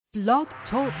Blog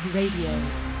Talk Radio.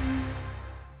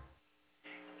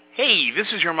 Hey, this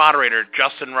is your moderator,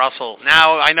 Justin Russell.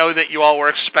 Now, I know that you all were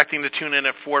expecting to tune in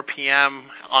at 4 p.m.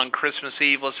 on Christmas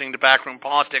Eve listening to Backroom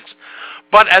Politics,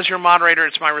 but as your moderator,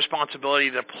 it's my responsibility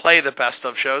to play the best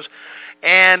of shows,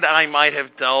 and I might have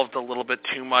delved a little bit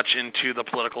too much into the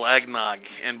political eggnog,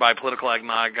 and by political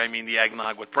eggnog, I mean the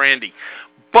eggnog with brandy.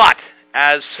 But,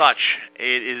 as such,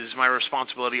 it is my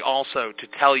responsibility also to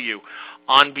tell you,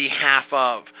 on behalf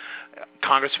of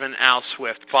Congressman Al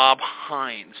Swift, Bob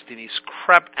Hines, Denise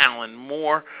Krepp, Alan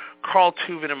Moore, Carl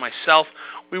Tuvin, and myself,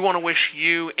 we want to wish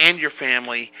you and your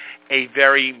family a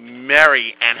very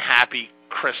merry and happy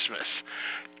Christmas.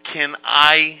 Can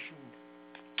I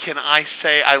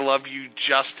say I love you,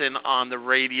 Justin, on the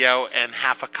radio and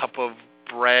half a cup of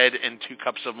bread and 2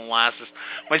 cups of molasses?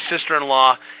 My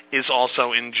sister-in-law is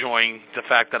also enjoying the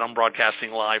fact that I'm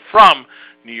broadcasting live from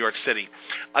New York City.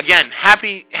 Again,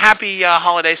 happy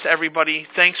holidays to everybody.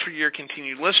 Thanks for your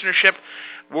continued listenership.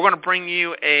 We're going to bring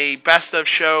you a best of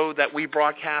show that we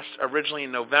broadcast originally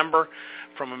in November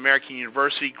from American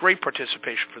University. Great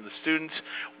participation for the students.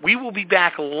 We will be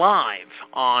back live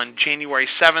on January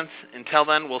 7th. Until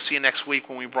then, we'll see you next week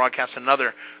when we broadcast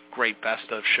another great best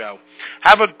of show.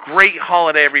 Have a great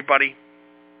holiday, everybody.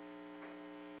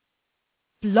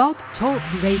 Blog Talk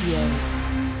Radio.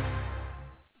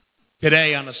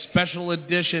 Today on a special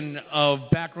edition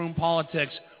of Backroom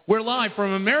Politics, we're live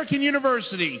from American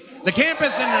University, the campus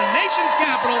in the nation's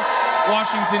capital,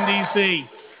 Washington, D.C.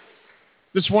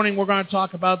 This morning we're going to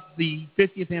talk about the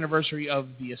 50th anniversary of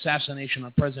the assassination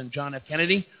of President John F.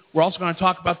 Kennedy. We're also going to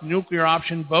talk about the nuclear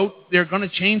option vote. They're going to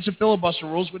change the filibuster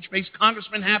rules, which makes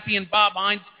Congressman Happy and Bob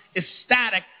Hines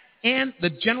ecstatic, and the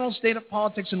general state of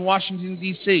politics in Washington,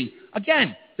 D.C.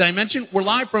 Again, did I mention we're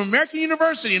live from American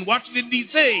University in Washington,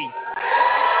 D.C.?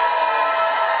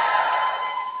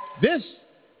 This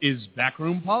is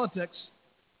Backroom Politics.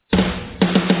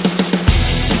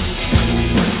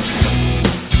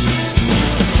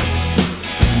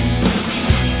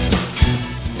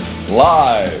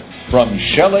 Live from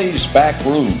Shelley's Back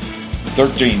Room,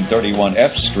 1331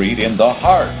 F Street in the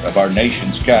heart of our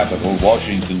nation's capital,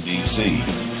 Washington, D.C.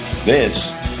 This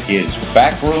is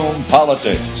Backroom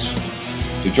Politics.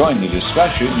 To join the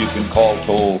discussion, you can call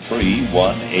toll-free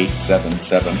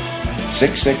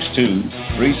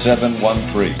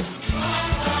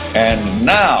 1-877-662-3713. And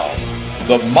now,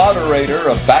 the moderator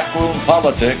of Backroom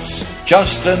Politics,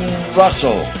 Justin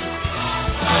Russell.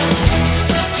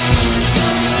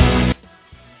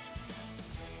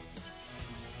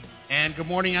 And good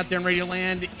morning out there in Radio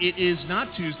Land. It is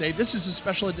not Tuesday. This is a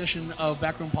special edition of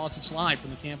Backroom Politics Live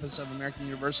from the campus of American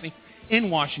University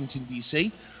in Washington,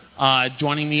 D.C.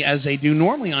 Joining me as they do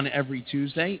normally on every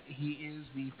Tuesday, he is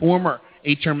the former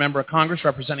 8-term member of Congress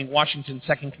representing Washington's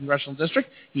 2nd Congressional District.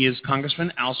 He is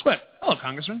Congressman Al Swift. Hello,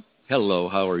 Congressman. Hello,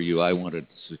 how are you? I wanted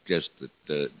to suggest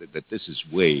that this is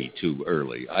way too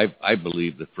early. I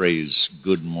believe the phrase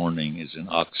 "good morning" is an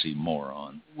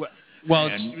oxymoron. Well,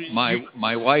 and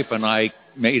my wife and I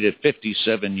made a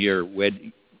 57-year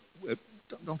wedding.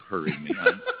 Don't hurry me.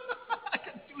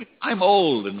 I'm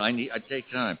old and I take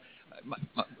time.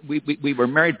 We were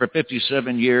married for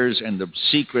 57 years, and the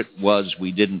secret was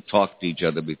we didn't talk to each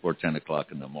other before 10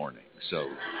 o'clock in the morning. So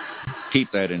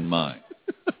keep that in mind.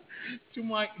 To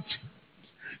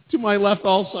my left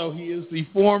also, he is the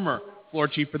former floor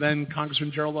chief for then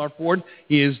Congressman Gerald R. Ford.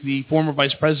 He is the former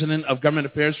vice president of government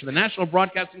affairs for the National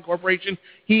Broadcasting Corporation.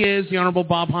 He is the Honorable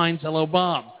Bob Hines. Hello,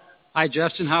 Bob. Hi,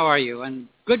 Justin. How are you? And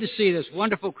good to see this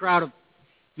wonderful crowd of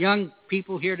young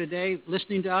people here today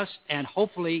listening to us and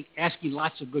hopefully asking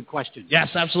lots of good questions. Yes,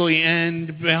 absolutely.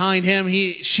 And behind him,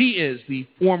 she is the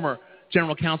former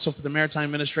general counsel for the Maritime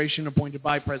Administration appointed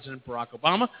by President Barack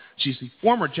Obama. She's the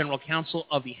former general counsel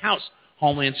of the House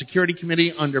Homeland Security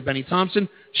Committee under Benny Thompson.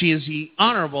 She is the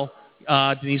Honorable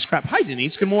Denise Krepp. Hi,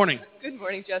 Denise. Good morning. Good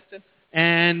morning, Justin.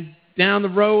 And down the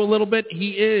row a little bit,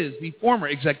 he is the former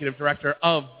executive director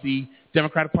of the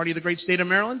Democratic Party of the great state of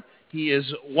Maryland. He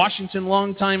is Washington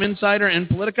longtime insider and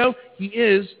Politico. He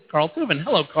is Carl Tuvin.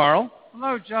 Hello, Carl.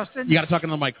 Hello, Justin. You got to talk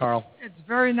into the mic, Carl. It's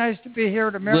very nice to be here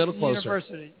at American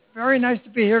University. Very nice to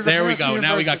be here at There American we go. University.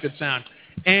 Now we got good sound.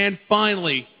 And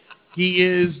finally, he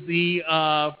is the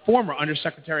former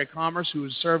Undersecretary of Commerce who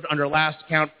has served under last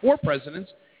count 4 presidents.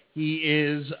 He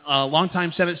is a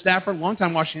longtime Senate staffer,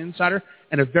 longtime Washington insider,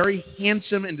 and a very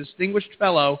handsome and distinguished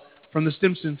fellow from the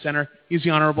Stimson Center. He's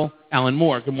the Honorable Alan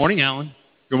Moore. Good morning, Alan.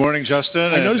 Good morning,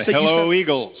 Justin, and hello,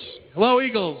 Eagles. Hello,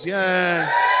 Eagles. Yay.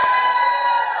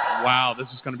 Wow, this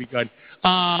is going to be good.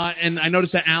 And I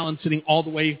noticed that Alan's sitting all the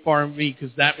way far from me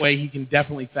because that way he can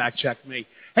definitely fact-check me.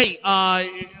 Hey,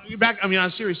 back. On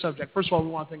a serious subject. First of all, we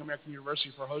want to thank American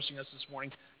University for hosting us this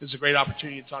morning. It's a great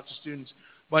opportunity to talk to students.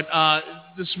 But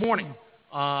this morning,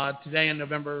 today on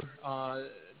November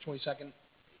 22nd,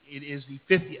 it is the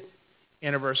 50th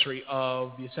anniversary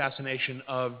of the assassination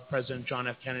of President John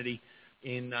F. Kennedy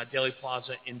in Dealey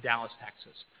Plaza in Dallas,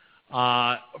 Texas.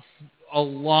 A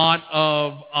lot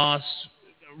of us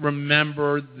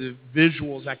remember the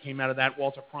visuals that came out of that.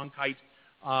 Walter Cronkite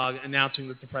announcing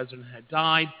that the president had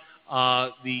died,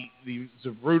 the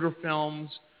Zapruder films,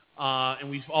 and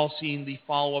we've all seen the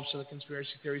follow-ups of the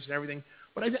conspiracy theories and everything.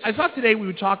 But I thought today we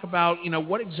would talk about,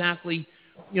 what exactly,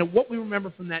 what we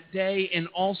remember from that day, and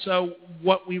also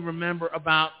what we remember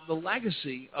about the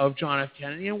legacy of John F.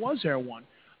 Kennedy, and was there one?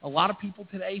 A lot of people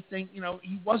today think,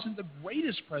 he wasn't the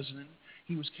greatest president.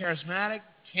 He was charismatic.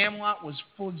 Camelot was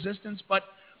full existence, but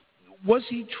was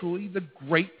he truly the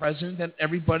great president that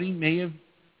everybody may have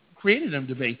created him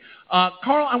to be?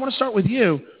 Carl, I want to start with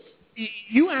you.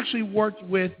 You actually worked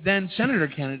with then Senator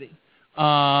Kennedy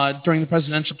during the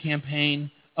presidential campaign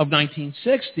of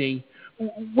 1960.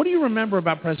 What do you remember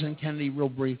about President Kennedy real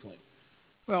briefly?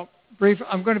 Well,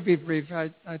 I'm going to be brief.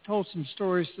 I told some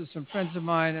stories to some friends of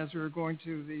mine as we were going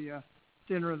to the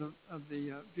dinner of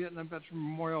the Vietnam Veteran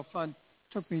Memorial Fund.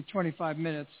 It took me 25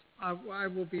 minutes. I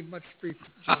will be much briefer,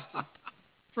 Justin.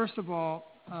 First of all,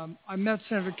 I met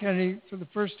Senator Kennedy for the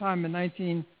first time in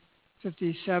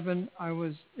 1957. I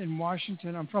was in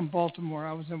Washington. I'm from Baltimore.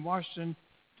 I was in Washington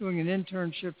doing an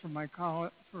internship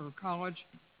for college.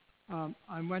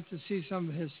 I went to see some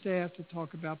of his staff to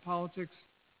talk about politics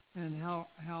and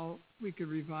how we could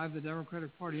revive the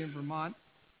Democratic Party in Vermont.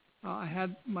 I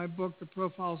had my book, The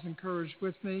Profiles in Courage,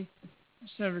 with me.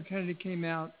 Senator Kennedy came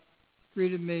out,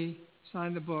 greeted me,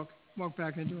 signed the book, walked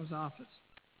back into his office.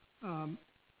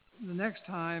 The next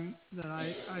time that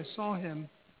I saw him,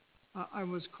 I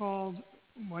was called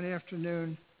one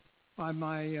afternoon by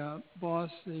my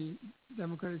boss, the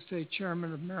Democratic State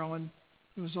Chairman of Maryland,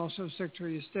 who was also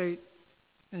Secretary of State,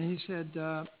 and he said,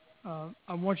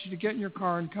 I want you to get in your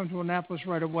car and come to Annapolis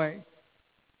right away.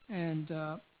 And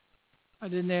I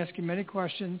didn't ask him any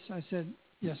questions. I said,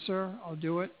 yes, sir, I'll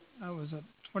do it. I was a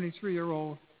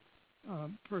 23-year-old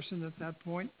person at that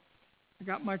point. I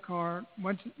got my car,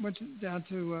 went down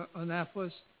to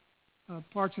Annapolis,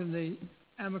 parked in the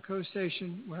Amico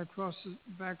station, went across the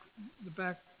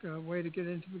back way to get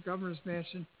into the governor's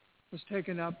mansion, was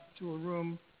taken up to a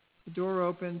room. The door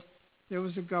opened. There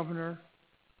was the governor,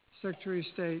 Secretary of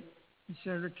State, and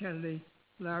Senator Kennedy,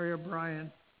 Larry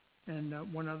O'Brien, and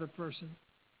one other person.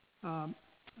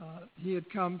 He had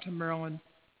come to Maryland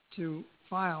to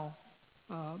file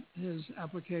his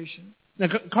application. Now,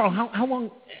 Carl,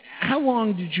 how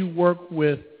long did you work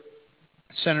with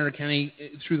Senator Kennedy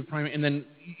through the primary, and then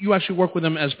you actually worked with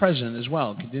him as president as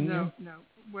well, didn't you? No.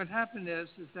 What happened is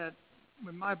that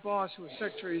when my boss, who was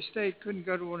Secretary of State, couldn't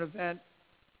go to an event,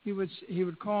 he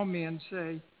would call me and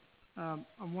say, I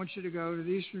want you to go to the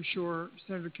Eastern Shore.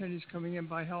 Senator Kennedy's coming in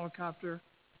by helicopter.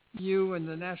 You and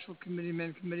the National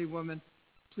Committeemen, Committeewomen,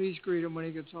 please greet him when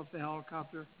he gets off the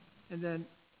helicopter, and then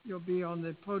you'll be on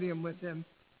the podium with him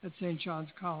at St. John's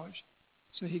College.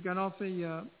 So he got off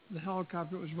the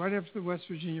helicopter. It was right after the West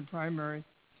Virginia primary.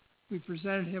 We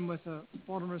presented him with a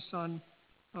Baltimore Sun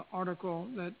article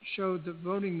that showed the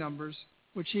voting numbers,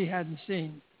 which he hadn't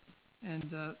seen.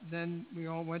 And then we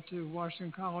all went to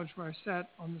Washington College, where I sat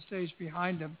on the stage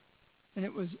behind him. And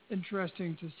it was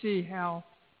interesting to see how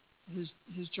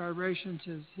his gyrations,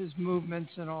 his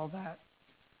movements and all that.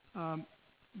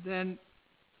 Then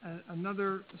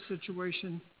another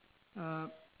situation,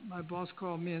 my boss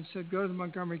called me and said, go to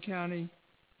Montgomery County.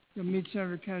 You'll meet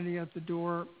Senator Kennedy at the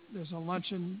door. There's a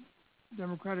luncheon,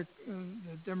 the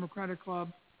Democratic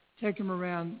Club. Take him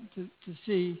around to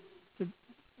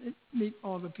meet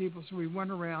all the people. So we went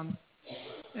around,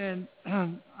 and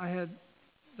I had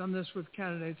done this with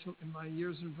candidates in my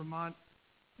years in Vermont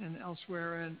and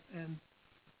elsewhere, and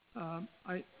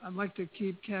I like to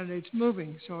keep candidates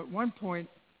moving. So at one point,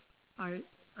 I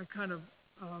kind of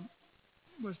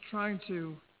was trying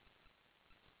to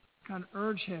kind of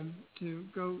urge him to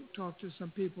go talk to some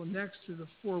people next to the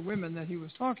four women that he was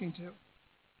talking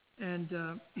to. And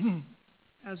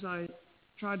as I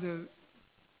tried to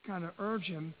kind of urge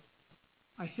him,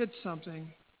 I hit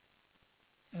something,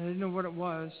 and I didn't know what it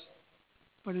was,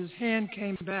 but his hand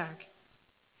came back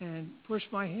and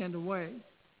pushed my hand away.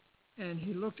 And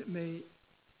he looked at me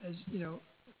as,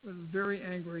 with a very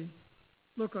angry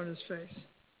look on his face.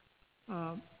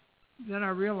 Then I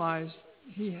realized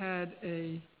he had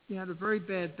a very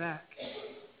bad back,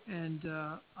 and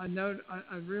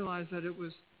I realized that it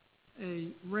was a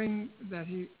ring that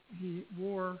he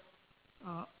wore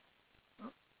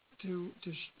to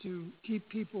keep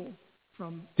people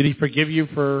from. Did he forgive you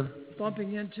for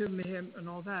bumping into him and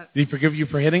all that? Did he forgive you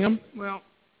for hitting him? Well,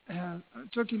 I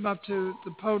took him up to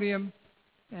the podium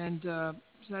and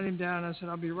sat him down. I said,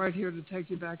 "I'll be right here to take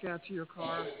you back out to your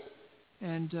car."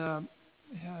 And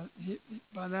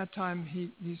by that time,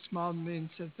 he smiled at me and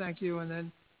said, "Thank you." And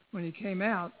then when he came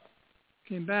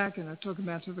back, and I took him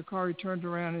out to the car, he turned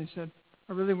around and he said,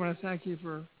 "I really want to thank you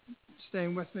for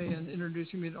staying with me and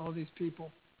introducing me to all these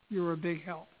people. You were a big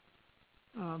help."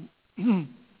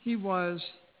 He was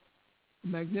a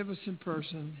magnificent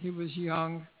person. He was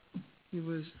young. He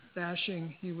was dashing.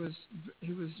 He was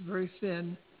very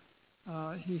thin.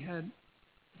 He had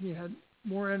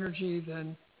more energy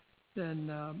than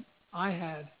I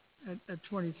had at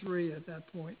 23 at that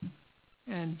point.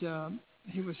 And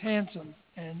he was handsome,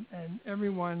 and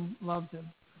everyone loved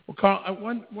him. Well, Carl,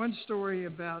 one story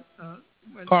about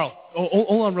Carl,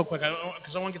 hold on real quick,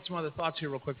 because I want to get some other thoughts here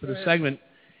real quick for this segment.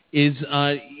 Is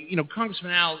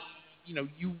Congressman Al,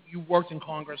 you worked in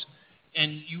Congress,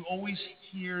 and you always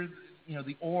hear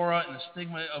the aura and the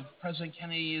stigma of President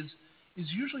Kennedy is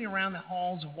usually around the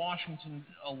halls of Washington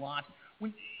a lot.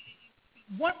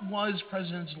 What was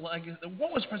President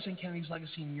Kennedy's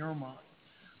legacy in your mind,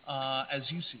 as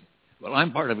you see it? Well,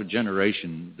 I'm part of a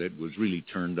generation that was really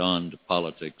turned on to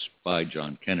politics by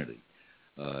John Kennedy.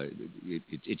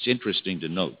 It's interesting to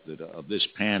note that of this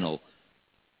panel,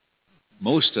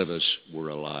 most of us were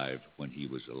alive when he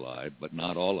was alive, but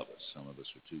not all of us. Some of us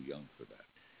were too young for that.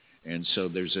 And so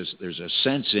there's a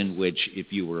sense in which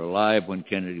if you were alive when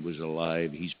Kennedy was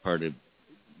alive, he's part of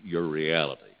your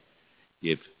reality.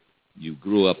 If you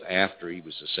grew up after he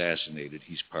was assassinated,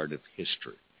 he's part of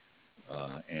history.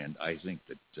 And I think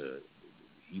that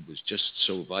he was just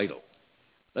so vital.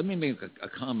 Let me make a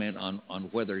comment on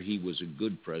whether he was a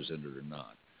good president or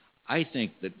not. I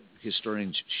think that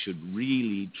historians should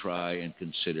really try and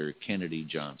consider Kennedy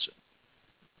Johnson.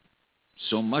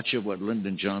 So much of what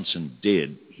Lyndon Johnson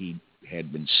did, he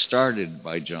had been started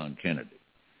by John Kennedy.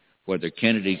 Whether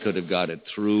Kennedy could have got it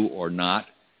through or not,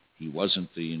 he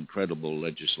wasn't the incredible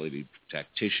legislative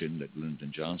tactician that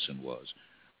Lyndon Johnson was.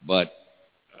 But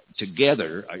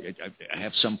together, I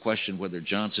have some question whether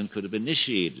Johnson could have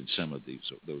initiated some of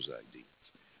those ideas,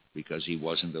 because he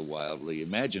wasn't a wildly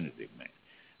imaginative man.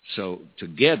 So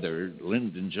together,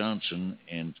 Lyndon Johnson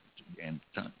and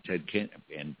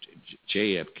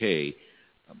JFK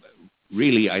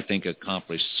really, I think,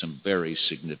 accomplished some very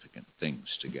significant things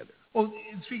together. Well,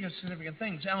 speaking of significant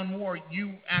things, Alan Moore,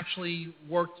 you actually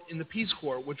worked in the Peace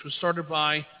Corps, which was started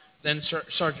by then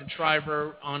Sergeant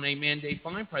Shriver on a mandate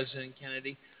by President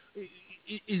Kennedy.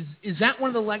 Is that one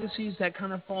of the legacies that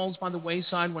kind of falls by the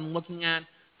wayside when looking at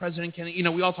President Kennedy?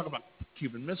 We all talk about the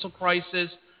Cuban Missile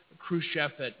Crisis,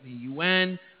 Khrushchev at the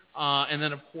UN, and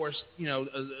then, of course,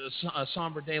 a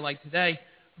somber day like today.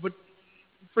 But,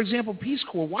 for example, Peace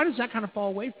Corps, why does that kind of fall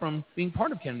away from being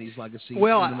part of Kennedy's legacy?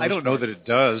 Well, I don't know that it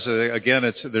does.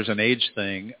 Again, there's an age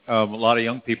thing. A lot of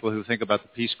young people who think about the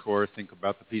Peace Corps think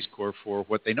about the Peace Corps for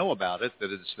what they know about it,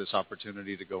 that it's this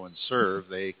opportunity to go and serve.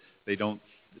 They don't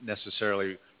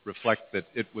necessarily reflect that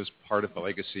it was part of the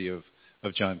legacy of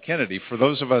John Kennedy. For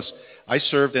those of us, I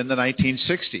served in the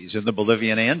 1960s in the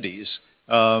Bolivian Andes.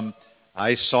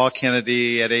 I saw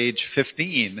Kennedy at age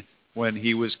 15 when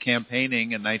he was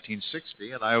campaigning in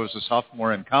 1960, and I was a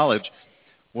sophomore in college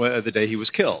the day he was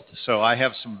killed. So I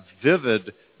have some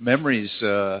vivid memories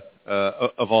of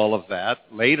all of that.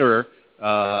 Later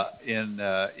in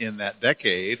that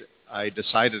decade, I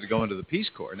decided to go into the Peace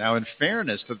Corps. Now, in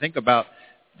fairness, to think about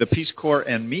the Peace Corps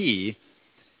and me,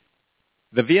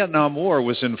 the Vietnam War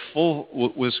was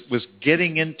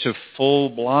getting into full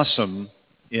blossom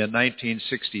in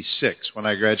 1966 when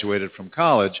I graduated from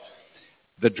college.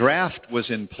 The draft was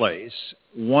in place.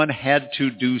 One had to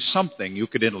do something. You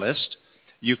could enlist,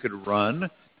 you could run,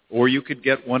 or you could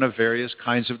get one of various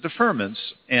kinds of deferments,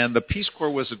 and the Peace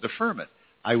Corps was a deferment.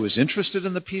 I was interested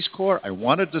in the Peace Corps. I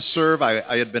wanted to serve.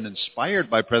 I had been inspired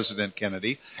by President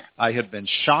Kennedy. I had been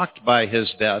shocked by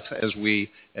his death, as we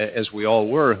all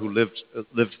were who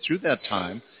lived through that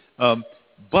time.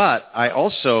 But I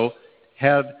also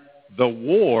had the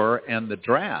war and the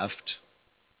draft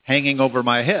hanging over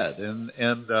my head,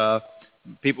 and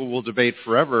people will debate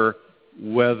forever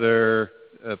whether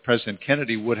President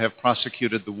Kennedy would have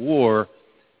prosecuted the war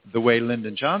the way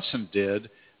Lyndon Johnson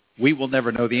did. We will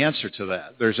never know the answer to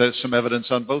that. There's some evidence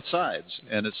on both sides,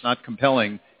 and it's not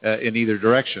compelling in either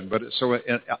direction. But so,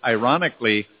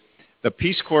 ironically, the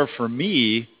Peace Corps for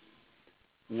me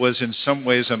was in some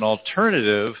ways an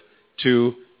alternative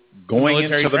to going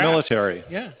into the military.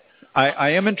 Yeah. I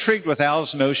am intrigued with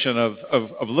Al's notion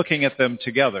of looking at them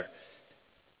together.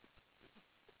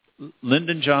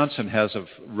 Lyndon Johnson has a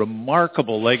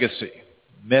remarkable legacy: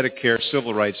 Medicare,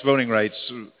 civil rights, voting rights,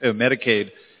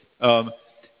 Medicaid.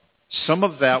 Some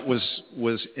of that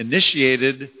was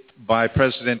initiated by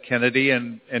President Kennedy,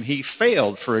 and he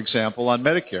failed, for example, on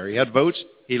Medicare. He had votes,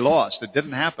 he lost. It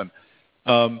didn't happen.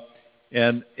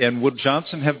 And would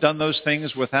Johnson have done those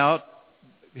things without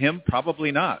him?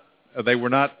 Probably not. They were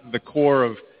not the core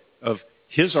of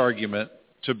his argument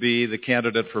to be the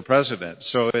candidate for president.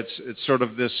 So it's sort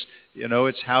of this,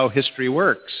 it's how history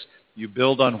works. You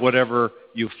build on whatever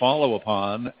you follow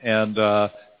upon, and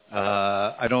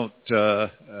I don't.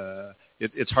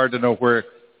 It's hard to know where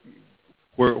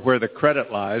the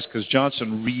credit lies, because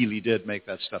Johnson really did make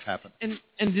that stuff happen. And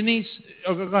Denise,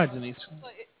 go ahead, Denise.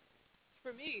 Well,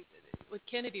 for me, what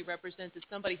Kennedy represents is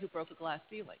somebody who broke a glass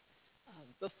ceiling.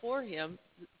 Before him,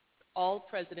 all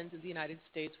presidents of the United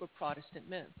States were Protestant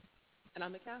men, and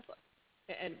I'm a Catholic.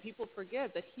 And people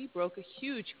forget that he broke a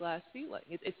huge glass ceiling.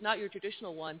 It's not your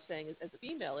traditional one saying as a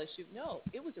female issue. No,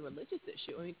 it was a religious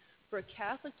issue. I mean, for a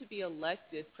Catholic to be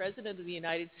elected president of the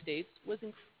United States was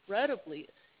incredibly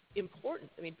important.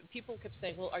 I mean, people kept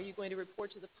saying, well, are you going to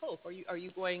report to the Pope? Are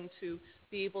you going to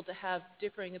be able to have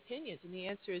differing opinions? And the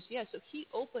answer is yes. So he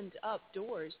opened up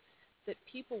doors that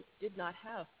people did not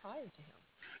have prior to him.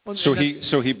 Well,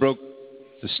 so he broke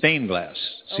the stained glass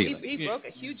ceiling. He broke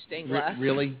a huge stained glass.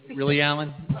 Really,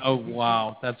 Alan? Oh,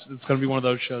 wow. It's going to be one of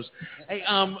those shows. Hey,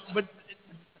 but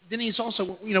Denise,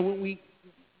 also,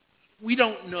 we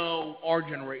don't know our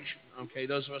generation. Okay,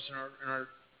 those of us in our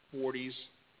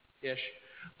 40s-ish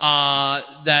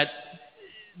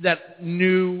that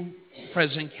knew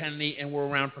President Kennedy and were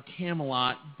around for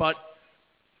Camelot, but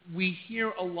we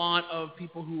hear a lot of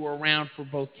people who were around for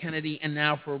both Kennedy and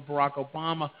now for Barack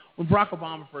Obama. When Barack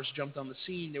Obama first jumped on the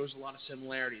scene, there was a lot of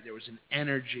similarity. There was an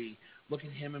energy. Look at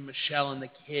him and Michelle and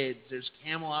the kids. There's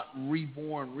Camelot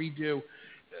reborn, redo.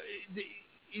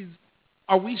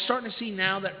 Are we starting to see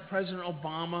now that President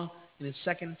Obama, in his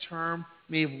second term,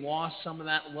 may have lost some of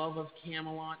that love of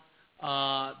Camelot,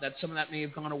 that some of that may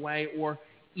have gone away, or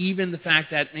even the fact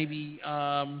that maybe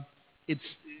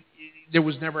there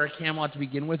was never a Camelot to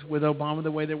begin with Obama the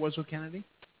way there was with Kennedy?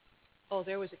 Oh,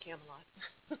 there was a Camelot.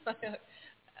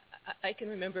 I can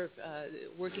remember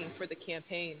working for the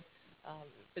campaign,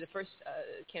 for the first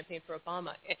campaign for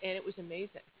Obama, and it was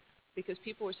amazing because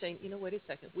people were saying, wait a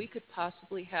second, we could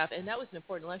possibly have, and that was an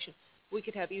important election, we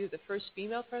could have either the first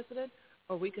female president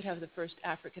or we could have the first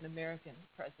African-American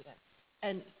president.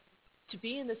 And to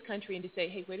be in this country and to say,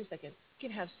 hey, wait a second, we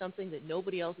can have something that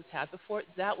nobody else has had before,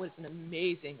 that was an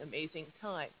amazing, amazing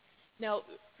time. Now,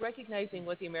 recognizing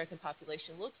what the American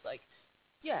population looks like,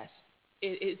 yes.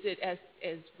 Is it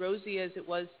as rosy as it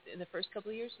was in the first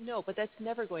couple of years? No, but that's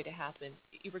never going to happen.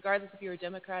 Regardless if you're a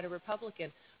Democrat or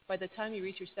Republican, by the time you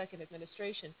reach your second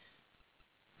administration,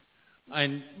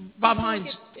 and Bob Hines,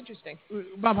 interesting.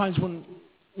 Bob Hines,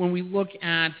 when we look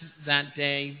at that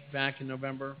day back in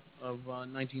November of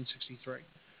 1963,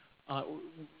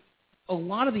 a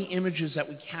lot of the images that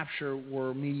we capture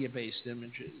were media-based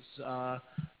images.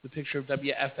 The picture of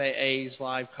WFAA's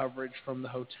live coverage from the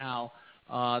hotel,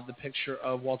 the picture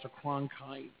of Walter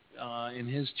Cronkite in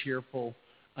his tearful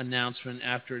announcement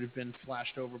after it had been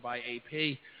flashed over by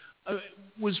AP.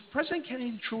 Was President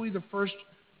Kennedy truly the first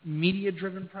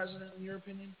media-driven president, in your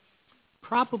opinion?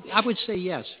 Probably, I would say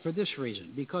yes, for this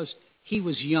reason, because he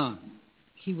was young,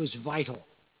 he was vital,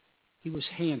 he was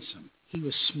handsome, he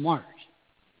was smart,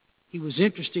 he was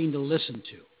interesting to listen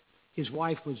to. His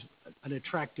wife was an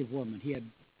attractive woman. He had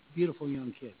beautiful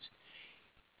young kids.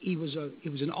 He was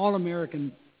an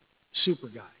all-American super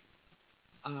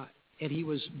guy, and he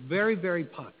was very, very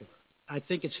popular. I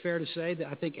think it's fair to say that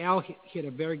I think Al hit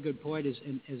a very good point,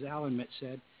 as Alan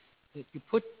said, that you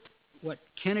put what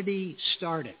Kennedy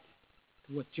started,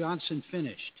 what Johnson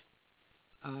finished.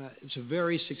 It was a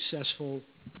very successful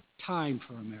time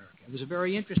for America. It was a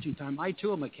very interesting time. I,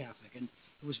 too, am a Catholic, and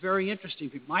it was very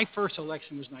interesting. My first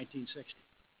election was 1960,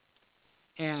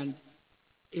 and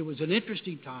it was an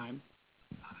interesting time.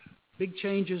 Big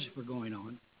changes were going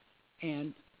on,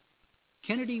 and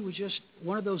Kennedy was just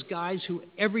one of those guys who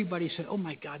everybody said, oh,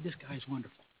 my God, this guy's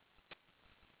wonderful.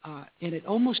 And it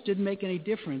almost didn't make any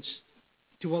difference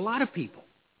to a lot of people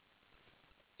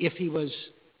if he was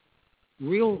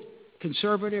real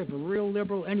conservative or real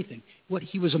liberal, anything.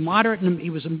 He was a moderate, and he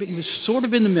was sort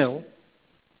of in the middle,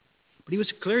 but he was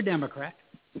a clear Democrat,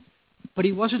 but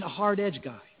he wasn't a hard-edge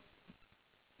guy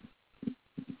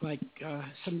like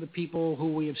some of the people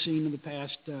who we have seen in the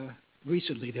past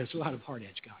recently. There's a lot of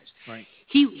hard-edge guys. Right.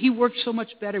 He worked so much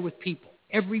better with people,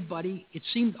 everybody, it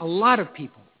seemed a lot of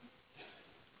people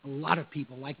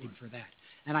liked him for that.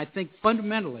 And I think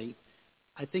fundamentally,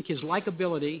 I think his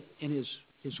likability and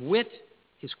his wit,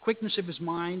 his quickness of his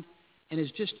mind, and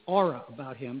his just aura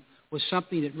about him was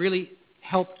something that really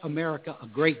helped America a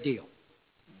great deal.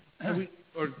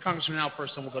 Or Congressman Al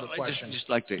first, then we'll go to questions. I'd just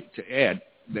like to add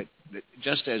that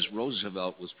just as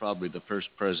Roosevelt was probably the first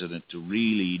president to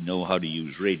really know how to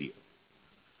use radio,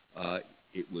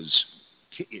 it was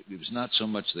not so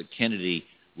much that Kennedy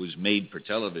was made for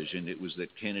television, it was that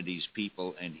Kennedy's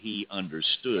people and he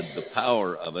understood the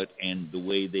power of it and the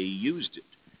way they used it.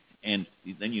 And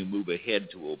then you move ahead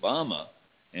to Obama,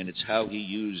 and it's how he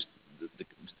used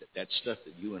that stuff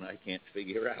that you and I can't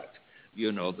figure out.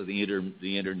 You know, the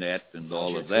internet and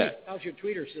all of that. How's your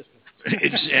tweeter system?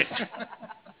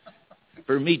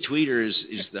 For me, Tweeter is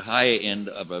the high end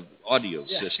of an audio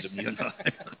system. You know.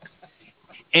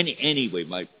 Anyway,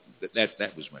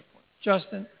 that was my point.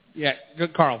 Justin. Yeah,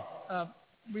 good, Carl.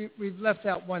 We've left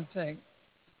out one thing,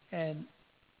 and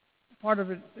part of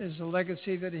it is the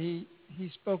legacy that he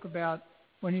spoke about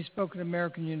when he spoke at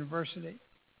American University,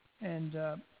 and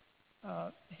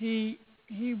he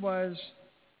was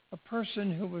a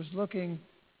person who was looking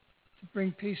to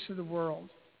bring peace to the world.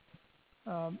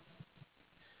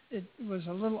 It was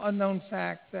a little unknown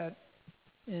fact that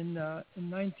in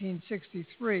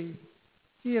 1963,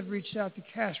 he had reached out to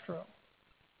Castro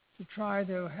to try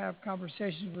to have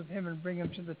conversations with him and bring him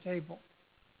to the table.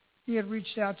 He had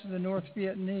reached out to the North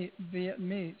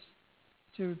Vietnamese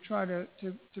to try to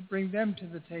bring them to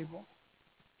the table.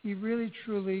 He really,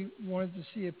 truly wanted to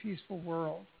see a peaceful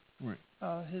world. Right.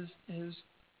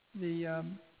 The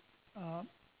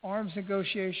arms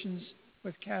negotiations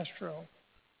with Castro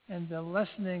and the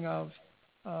lessening of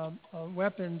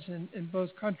weapons in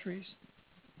both countries,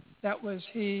 that was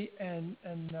he and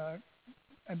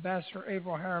Ambassador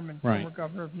Averell Harriman, right, former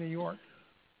governor of New York.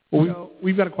 Well,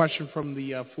 we've got a question from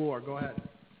the floor. Go ahead.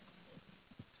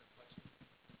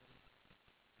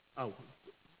 Oh,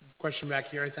 question back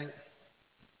here, I think.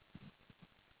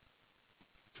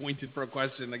 Pointed for a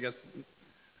question, I guess.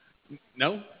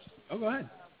 No? Oh, go ahead.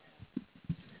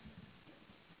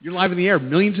 You're live in the air.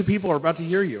 Millions of people are about to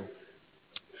hear you.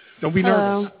 Don't be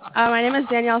nervous. My name is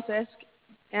Danielle Sisk,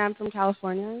 and I'm from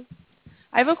California.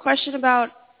 I have a question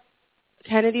about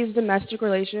Kennedy's domestic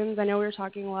relations. I know we were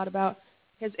talking a lot about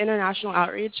his international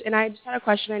outreach, and I just had a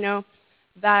question. I know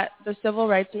that the civil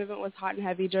rights movement was hot and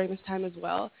heavy during this time as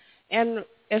well, and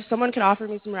if someone could offer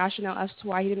me some rationale as to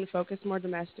why he didn't focus more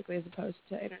domestically as opposed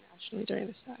to internationally during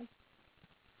this time.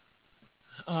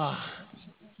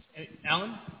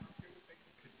 Alan?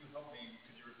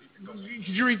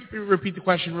 Could you repeat the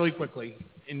question really quickly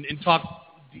and talk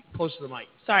close to the mic?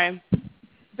 Sorry.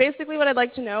 Basically what I'd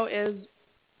like to know is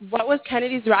what was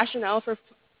Kennedy's rationale for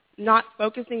not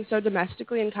focusing so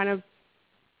domestically and kind of,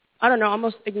 I don't know,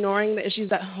 almost ignoring the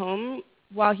issues at home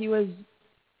while he was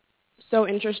so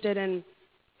interested in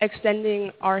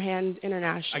extending our hand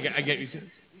internationally? I get you.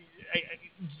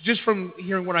 Just from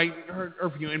hearing what I heard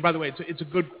from you, and by the way, it's a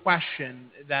good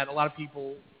question that a lot of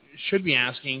people should be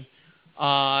asking.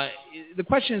 The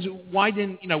question is, why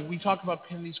didn't, we talk about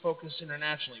Kennedy's focus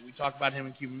internationally. We talk about him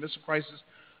in Cuban Missile Crisis.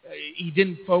 He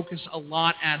didn't focus a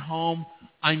lot at home.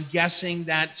 I'm guessing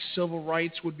that civil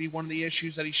rights would be one of the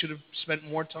issues that he should have spent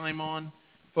more time on,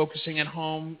 focusing at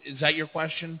home. Is that your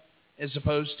question? As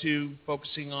opposed to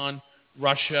focusing on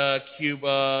Russia,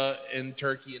 Cuba, and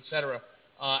Turkey, et cetera.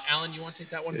 Alan, you want to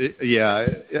take that one? Yeah.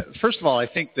 First of all, I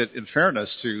think that in fairness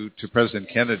to President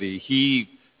Kennedy, he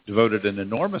devoted an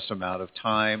enormous amount of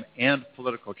time and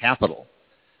political capital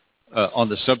on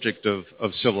the subject of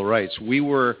civil rights. We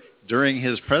were, during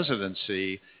his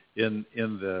presidency, in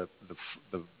the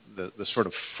sort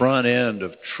of front end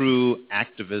of true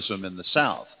activism in the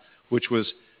South, which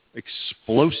was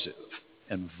explosive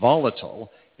and volatile,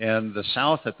 and the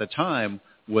South at the time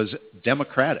was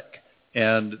democratic,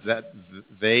 and that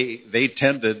they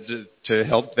tended to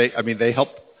help. They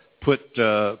helped put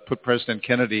President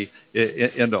Kennedy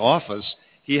into office.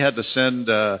 He had to send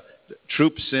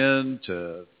troops in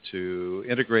to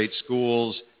integrate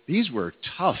schools. These were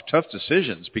tough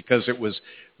decisions because it was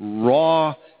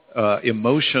raw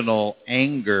emotional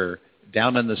anger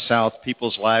down in the South.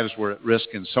 People's lives were at risk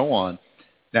and so on.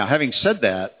 Now, having said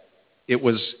that, it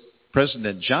was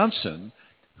President Johnson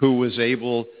who was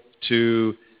able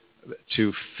to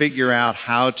figure out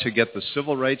how to get the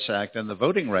Civil Rights Act and the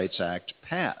Voting Rights Act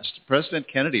passed. President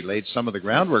Kennedy laid some of the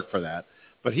groundwork for that,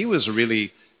 but he was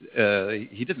really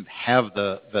he didn't have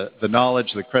the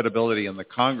knowledge, the credibility in the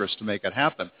Congress to make it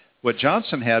happen. What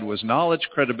Johnson had was knowledge,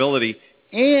 credibility,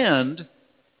 and,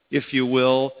 if you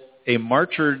will, a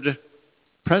martyred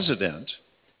president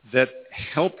that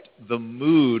helped the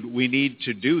mood we need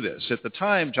to do this. At the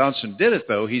time Johnson did it,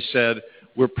 though, he said,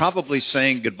 we're probably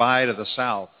saying goodbye to the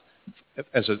South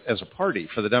as a party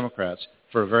for the Democrats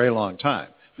for a very long time.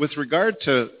 With regard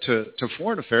to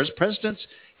foreign affairs, presidents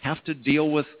have to deal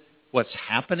with what's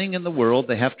happening in the world.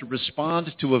 They have to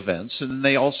respond to events, and then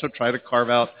they also try to carve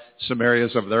out some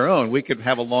areas of their own. We could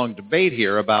have a long debate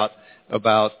here about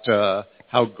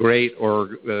how great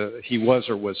he was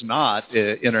or was not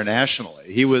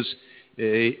internationally. He was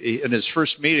in his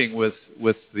first meeting with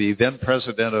the then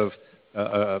president of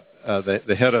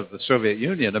the head of the Soviet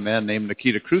Union, a man named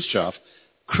Nikita Khrushchev.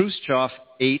 Khrushchev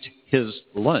ate his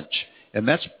lunch, and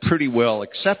that's pretty well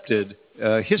accepted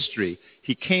history.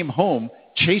 He came home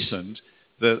chastened.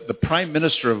 The prime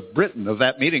minister of Britain of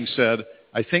that meeting said,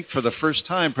 I think for the first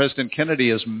time President Kennedy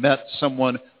has met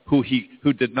someone who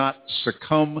did not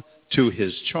succumb to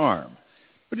his charm.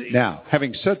 Now,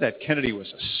 having said that, Kennedy was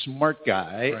a smart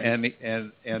guy, right,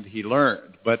 and he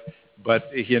learned, but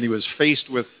he was faced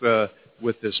with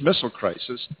this missile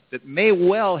crisis that may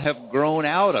well have grown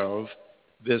out of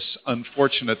this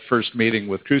unfortunate first meeting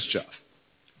with Khrushchev.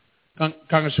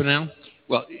 Congressman Allen?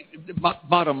 Well,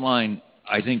 bottom line,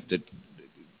 I think that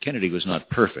Kennedy was not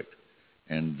perfect.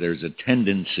 And there's a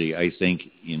tendency, I think,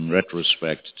 in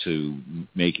retrospect, to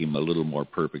make him a little more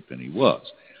perfect than he was.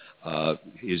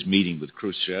 His meeting with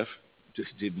Khrushchev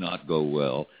just did not go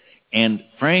well. And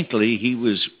frankly, he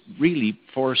was really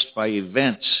forced by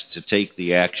events to take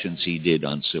the actions he did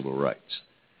on civil rights.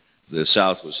 The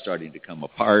South was starting to come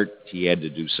apart. He had to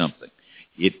do something.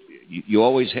 You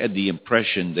always had the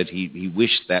impression that he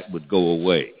wished that would go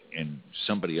away and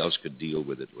somebody else could deal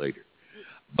with it later.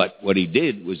 But what he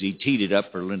did was he teed it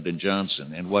up for Lyndon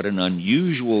Johnson, and what an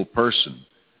unusual person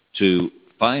to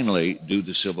finally do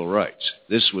the civil rights.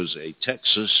 This was a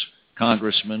Texas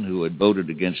congressman who had voted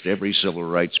against every civil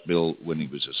rights bill when he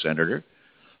was a senator.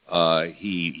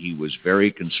 He was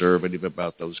very conservative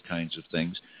about those kinds of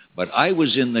things. But I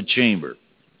was in the chamber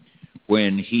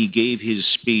when he gave his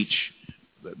speech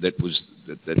that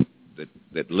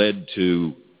led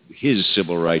to his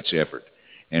civil rights effort.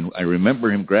 And I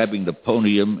remember him grabbing the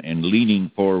podium and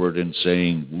leaning forward and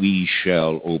saying, we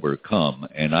shall overcome.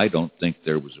 And I don't think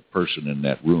there was a person in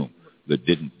that room that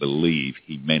didn't believe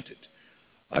he meant it.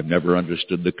 I've never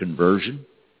understood the conversion.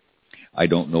 I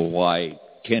don't know why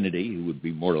Kennedy, who would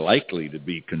be more likely to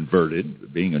be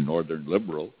converted, being a Northern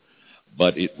liberal,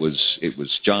 but it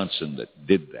was Johnson that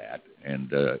did that.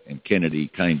 And Kennedy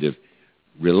kind of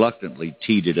reluctantly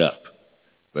teed it up.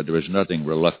 But there was nothing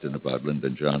reluctant about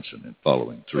Lyndon Johnson in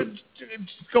following through.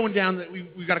 But going down,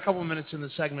 we've got a couple of minutes in the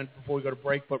segment before we go to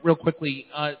break. But real quickly,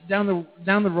 down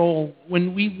the roll,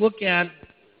 when we look at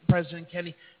President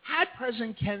Kennedy, had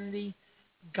President Kennedy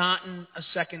gotten a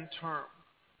second term,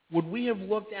 would we have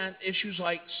looked at issues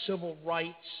like civil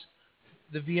rights,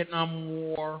 the Vietnam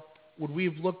War? Would we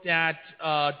have looked at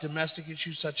domestic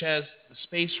issues such as the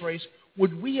space race?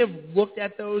 Would we have looked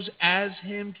at those as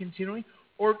him continuing?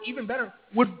 Or even better,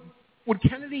 would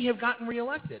Kennedy have gotten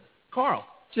reelected? Carl.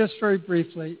 Just very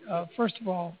briefly, first of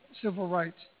all, civil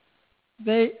rights.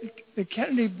 The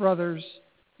Kennedy brothers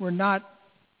were not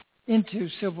into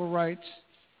civil rights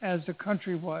as the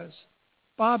country was.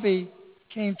 Bobby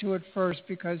came to it first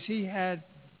because he had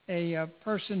a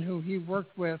person who he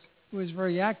worked with who was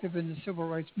very active in the civil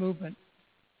rights movement.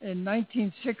 In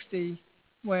 1960,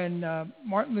 when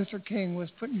Martin Luther King was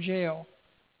put in jail,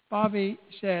 Bobby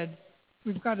said,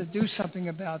 we've got to do something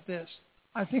about this.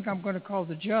 I think I'm going to call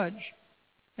the judge.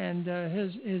 And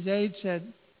his aide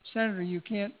said, Senator, you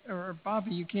can't, or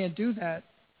Bobby, you can't do that.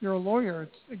 You're a lawyer.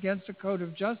 It's against the code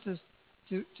of justice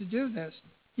to do this.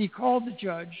 He called the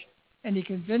judge, and he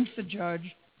convinced the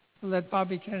judge to let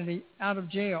Bobby Kennedy out of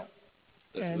jail.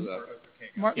 And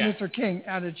Martin Luther King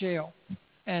out of jail.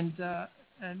 And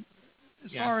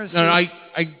as far as... No,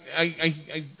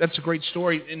 that's a great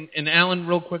story. And Alan,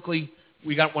 real quickly,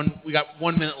 we got 1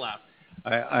 minute left.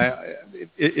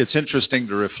 It's interesting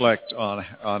to reflect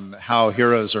on how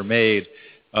heroes are made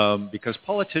because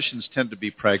politicians tend to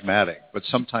be pragmatic, but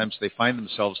sometimes they find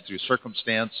themselves through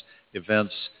circumstance,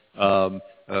 events,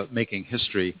 making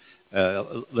history.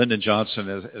 Lyndon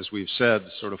Johnson, as we've said,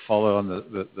 sort of followed on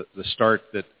the start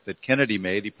that Kennedy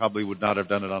made. He probably would not have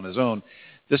done it on his own.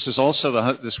 This is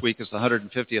also this week is the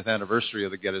 150th anniversary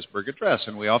of the Gettysburg Address,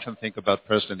 and we often think about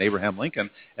President Abraham Lincoln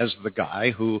as the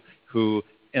guy who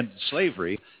ended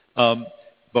slavery,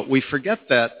 but we forget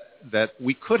that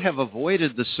we could have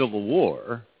avoided the Civil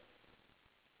War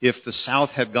if the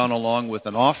South had gone along with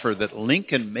an offer that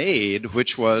Lincoln made,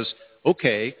 which was,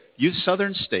 okay, you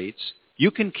southern states, you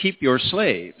can keep your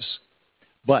slaves,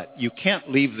 But you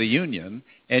can't leave the Union,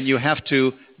 and you have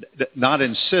to not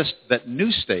insist that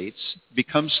new states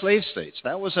become slave states.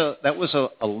 That was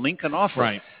a Lincoln offer.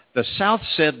 Right. The South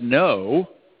said no.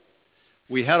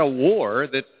 We had a war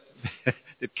that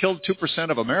it killed 2%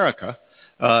 of America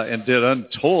and did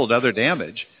untold other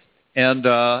damage. And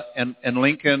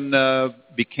Lincoln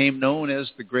became known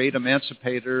as the great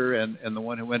emancipator and the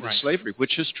one who ended slavery,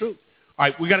 which is true. All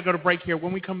right, we got to go to break here.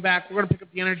 When we come back, we're going to pick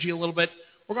up the energy a little bit.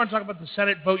 We're going to talk about the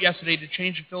Senate vote yesterday to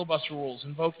change the filibuster rules,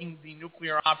 invoking the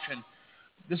nuclear option.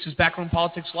 This is Backroom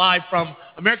Politics live from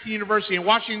American University in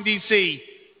Washington, D.C.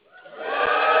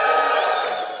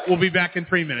 We'll be back in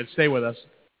 3 minutes. Stay with us.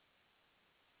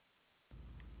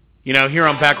 You know, here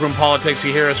on Backroom Politics,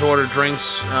 you hear us order drinks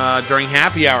during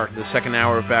happy hour, the second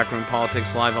hour of Backroom Politics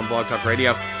live on Blog Talk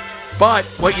Radio. But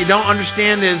what you don't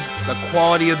understand is the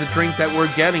quality of the drink that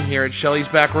we're getting here at Shelley's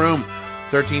Back Room,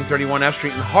 1331 F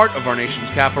Street, in the heart of our nation's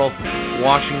capital,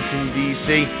 Washington,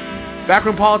 D.C.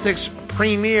 Backroom Politics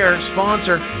premier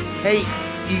sponsor. Hey,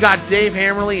 you got Dave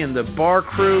Hammerly and the bar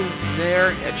crew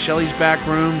there at Shelley's Back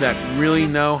Room that really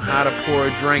know how to pour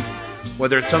a drink.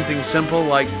 Whether it's something simple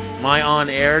like my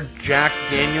on-air Jack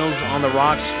Daniels on the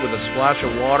rocks with a splash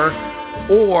of water,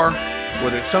 or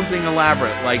whether it's something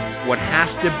elaborate like what has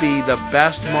to be the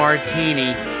best martini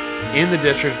in the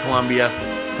District of Columbia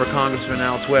for Congressman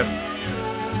Al Swift.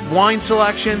 Wine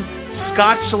selection,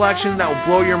 Scotch selection that will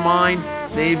blow your mind.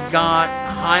 They've got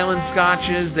Highland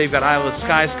Scotches, they've got Isle of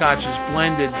Skye Scotches,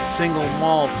 blended, single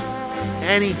malt,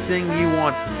 anything you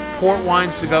want. Port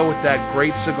wines to go with that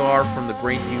great cigar from the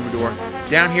Great Humidor.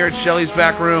 Down here at Shelley's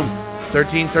Back Room,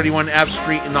 1331 F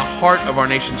Street, in the heart of our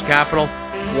nation's capital,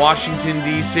 Washington,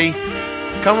 D.C.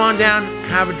 Come on down,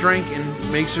 have a drink,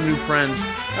 and make some new friends.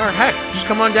 Or heck, just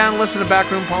come on down and listen to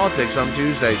Backroom Politics on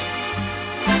Tuesdays.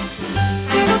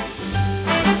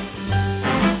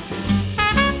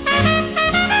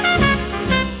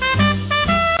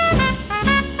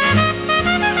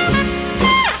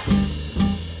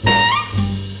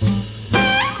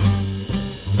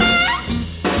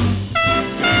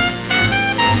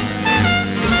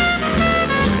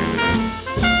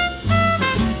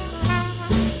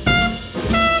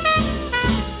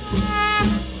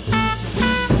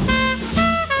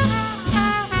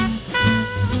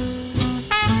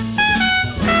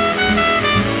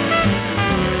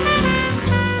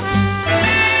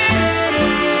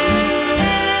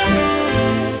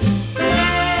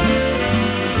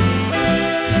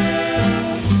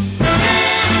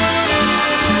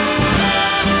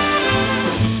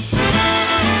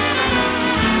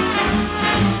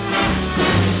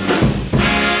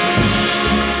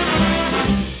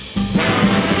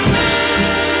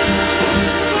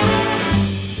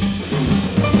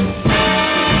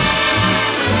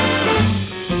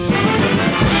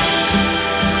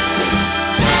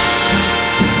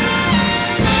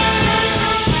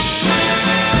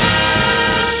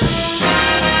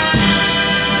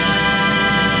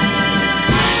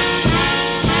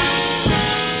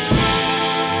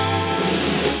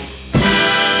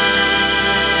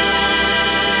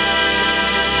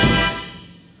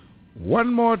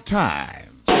 One more time.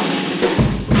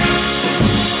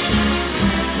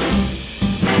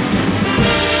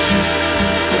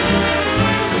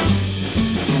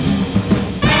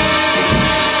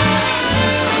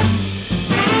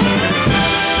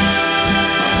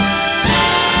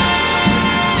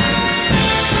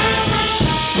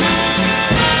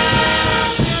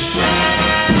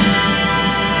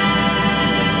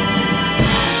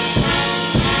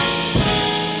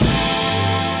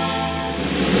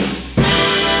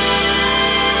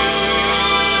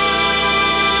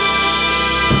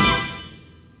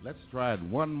 Try it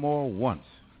one more once.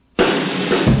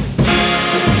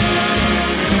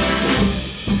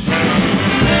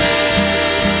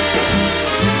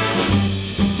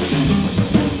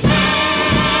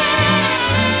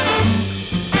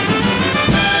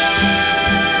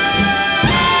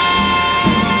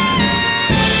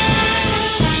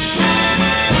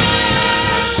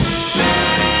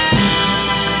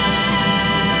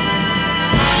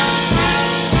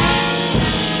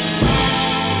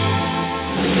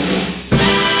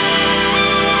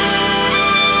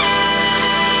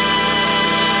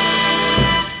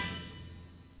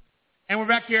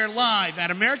 Here live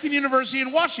at American University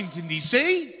in Washington,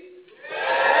 D.C.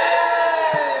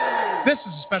 This is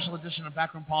a special edition of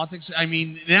Backroom Politics. I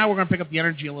mean, now we're going to pick up the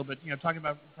energy a little bit. You know, talking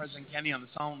about President Kennedy on the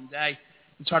solemn day.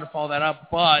 It's hard to follow that up,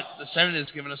 but the Senate has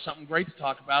given us something great to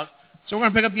talk about. So we're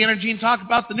going to pick up the energy and talk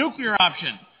about the nuclear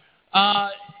option.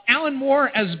 Alan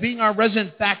Moore, as being our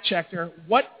resident fact checker,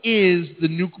 what is the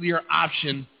nuclear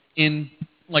option in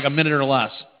like a minute or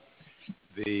less?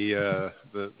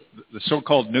 The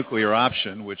so-called nuclear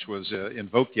option, which was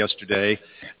invoked yesterday,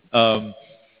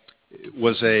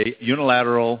 was a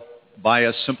unilateral, by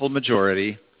a simple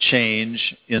majority,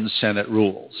 change in Senate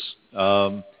rules.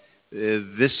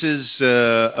 This is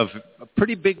a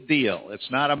pretty big deal. It's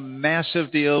not a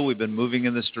massive deal. We've been moving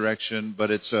in this direction,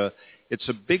 but it's a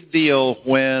big deal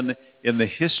when, in the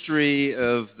history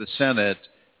of the Senate,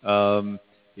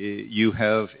 you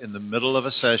have, in the middle of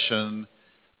a session,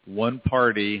 one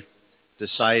party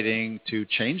deciding to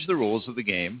change the rules of the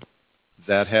game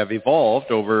that have evolved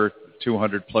over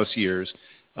 200 plus years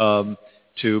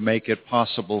to make it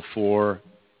possible for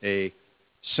a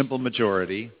simple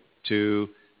majority to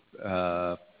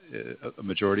a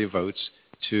majority of votes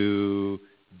to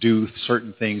do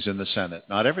certain things in the Senate.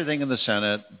 Not everything in the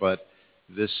Senate, but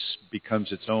this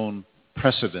becomes its own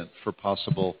precedent for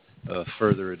possible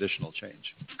further additional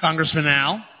change. Congressman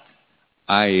Al?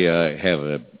 I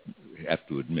have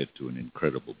to admit to an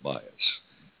incredible bias.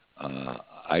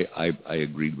 I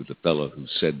agreed with the fellow who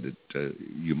said that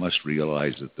you must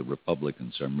realize that the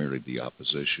Republicans are merely the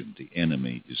opposition. The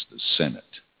enemy is the Senate.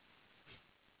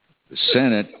 The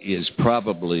Senate is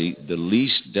probably the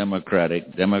least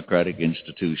democratic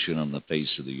institution on the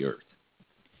face of the earth.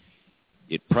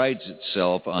 It prides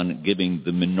itself on giving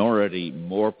the minority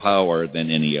more power than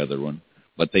any other one,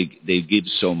 but they give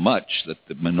so much that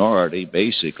the minority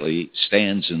basically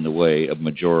stands in the way of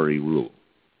majority rule.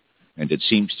 And it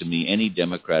seems to me any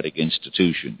democratic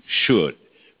institution should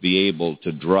be able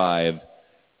to drive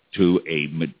to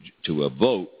a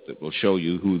vote that will show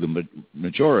you who the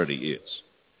majority is.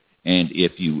 And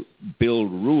if you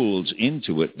build rules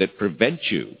into it that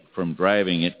prevent you from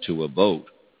driving it to a vote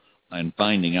and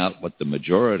finding out what the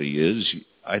majority is,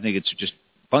 I think it's just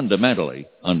fundamentally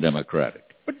undemocratic.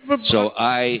 So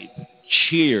I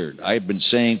cheered. I've been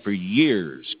saying for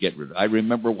years, I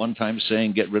remember one time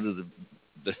saying get rid of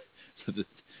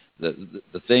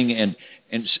the thing, and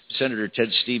Senator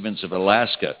Ted Stevens of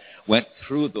Alaska went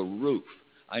through the roof.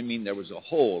 I mean, there was a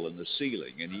hole in the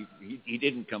ceiling, and he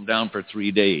didn't come down for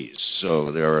 3 days.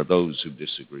 So there are those who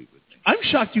disagree with me. I'm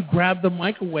shocked you grabbed the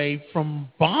mic away from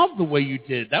Bob the way you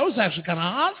did. That was actually kind of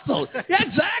hostile. Yeah,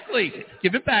 exactly.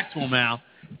 Give it back to him, Al.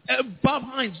 Bob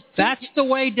Hines. That's the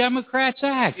way Democrats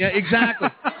act. Yeah, exactly.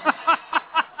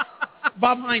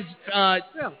 Bob Hines,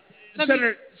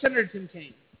 Senator Tim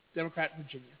Kaine, Democrat in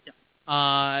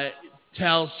Virginia,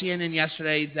 tells CNN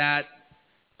yesterday that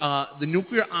the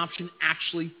nuclear option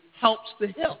actually helps the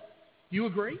Hill. Do you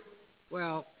agree?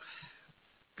 Well,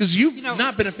 because you've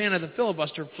not been a fan of the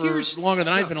filibuster for longer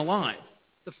than I've been alive.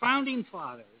 The Founding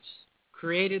Fathers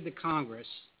created the Congress,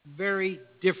 very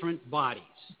different bodies.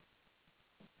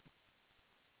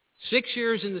 6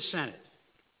 years in the Senate,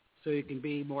 so you can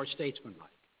be more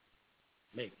statesmanlike.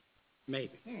 Maybe.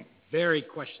 Very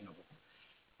questionable.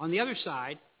 On the other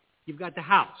side, you've got the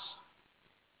House.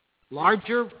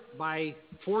 Larger by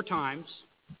 4 times,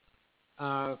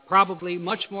 probably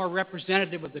much more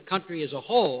representative of the country as a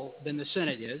whole than the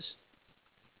Senate is.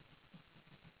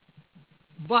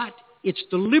 But it's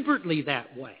deliberately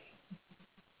that way.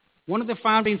 One of the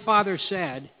Founding Fathers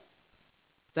said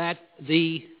that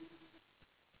the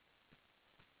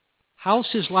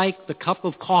House is like the cup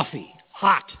of coffee,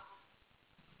 hot.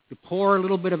 You pour a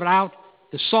little bit of it out.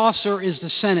 The saucer is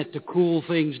the Senate to cool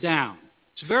things down.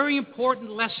 It's a very important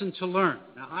lesson to learn.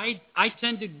 Now, I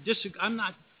tend to disagree.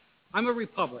 I'm a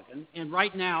Republican, and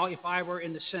right now, if I were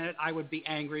in the Senate, I would be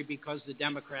angry because the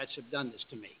Democrats have done this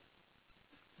to me.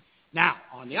 Now,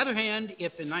 on the other hand,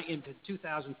 if in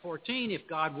 2014, if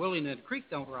God willing and the creek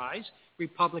don't rise,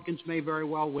 Republicans may very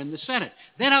well win the Senate.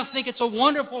 Then I'll think it's a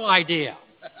wonderful idea.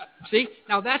 See?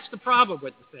 Now, that's the problem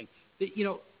with the thing.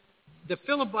 The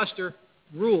filibuster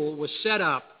rule was set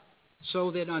up so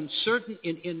that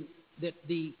that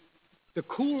the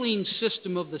cooling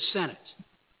system of the Senate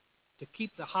to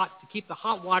keep the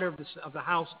hot water of the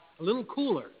House a little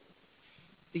cooler.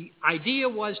 The idea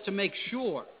was to make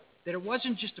sure that it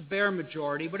wasn't just a bare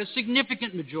majority, but a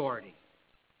significant majority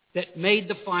that made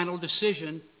the final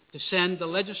decision to send the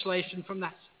legislation from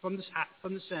the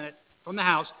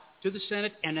House to the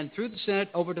Senate, and then through the Senate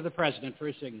over to the President for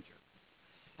his signature.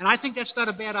 And I think that's not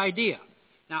a bad idea.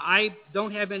 Now, I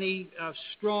don't have any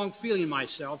strong feeling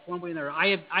myself one way or another.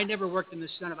 I never worked in the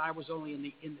Senate. I was only in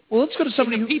the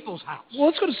People's House. Well,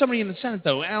 let's go to somebody in the Senate,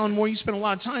 though. Alan Moore, you spent a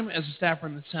lot of time as a staffer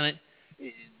in the Senate.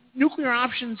 Nuclear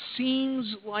option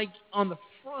seems like on the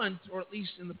front, or at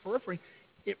least in the periphery,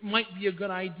 it might be a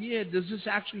good idea. Does this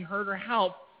actually hurt or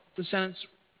help the Senate's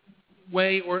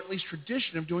way, or at least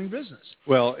tradition, of doing business.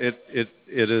 Well, it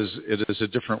is a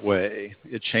different way.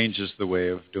 It changes the way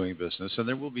of doing business, and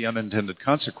there will be unintended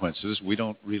consequences. We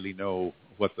don't really know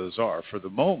what those are. For the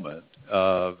moment,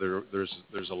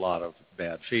 there's a lot of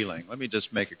bad feeling. Let me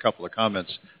just make a couple of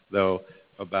comments, though,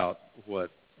 about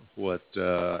what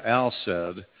Al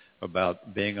said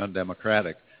about being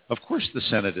undemocratic. Of course the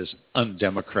Senate is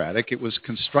undemocratic. It was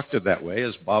constructed that way,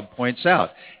 as Bob points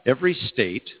out. Every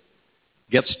state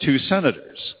gets 2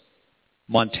 senators.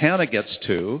 Montana gets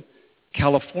 2.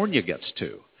 California gets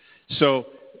 2. So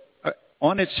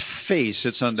on its face,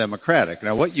 it's undemocratic.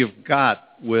 Now, what you've got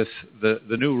with the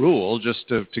new rule, just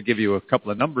to give you a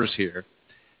couple of numbers here,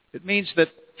 it means that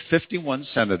 51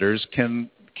 senators can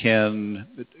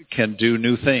do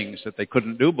new things that they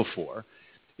couldn't do before.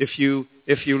 If you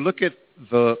look at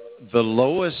the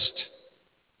lowest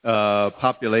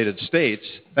populated states,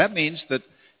 that means that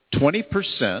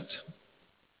 20%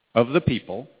 of the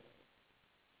people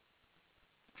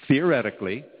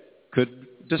theoretically could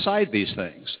decide these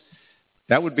things.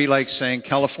 That would be like saying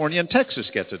California and Texas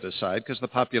get to decide because the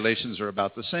populations are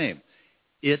about the same.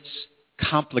 It's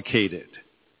complicated.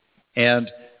 And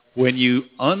when you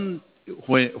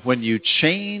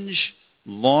change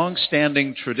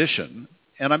long-standing tradition,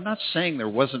 and I'm not saying there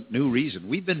wasn't new reason.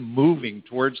 We've been moving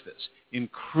towards this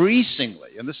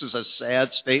increasingly, and this is a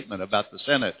sad statement about the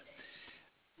Senate.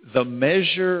 The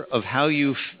measure of how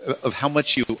much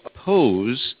you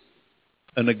oppose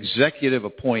an executive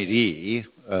appointee,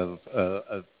 of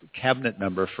a cabinet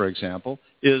member, for example,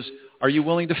 is are you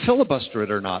willing to filibuster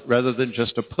it or not, rather than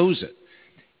just oppose it.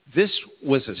 This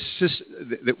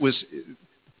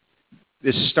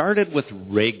started with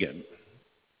Reagan,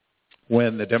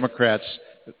 when the Democrats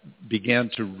began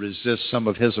to resist some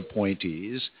of his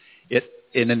appointees.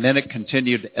 And then it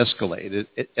continued to escalate.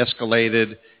 It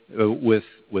escalated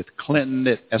with Clinton.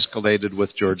 It escalated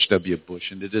with George W. Bush.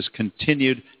 And it has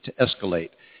continued to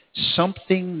escalate.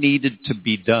 Something needed to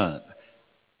be done.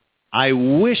 I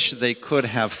wish they could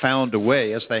have found a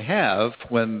way, as they have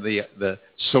when the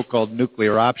so-called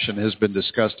nuclear option has been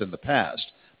discussed in the past,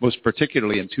 most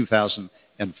particularly in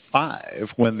 2005,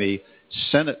 when the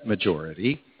Senate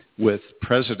majority with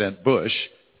President Bush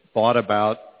thought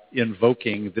about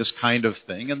invoking this kind of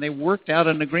thing, and they worked out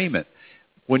an agreement.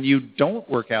 When you don't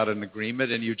work out an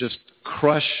agreement and you just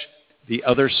crush the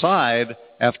other side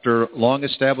after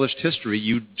long-established history,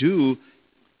 you do,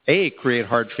 create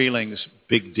hard feelings,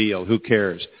 big deal, who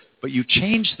cares? But you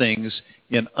change things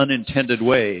in unintended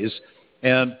ways.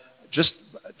 And just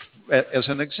as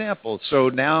an example, so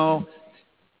now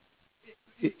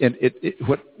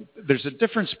there's a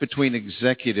difference between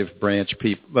executive branch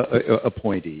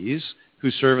appointees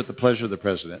who serve at the pleasure of the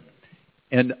president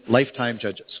and lifetime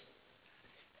judges.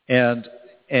 And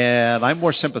I'm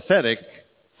more sympathetic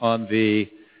on the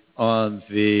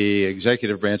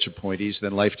executive branch appointees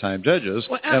than lifetime judges.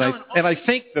 Well, and I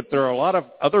think that there are a lot of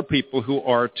other people who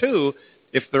are too.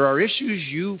 If there are issues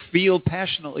you feel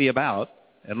passionately about,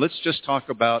 and let's just talk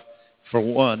about, for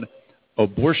one,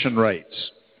 abortion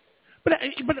rights. But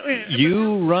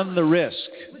you run the risk.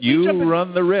 You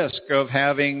run the risk of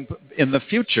having, in the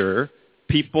future,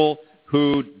 people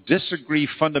who disagree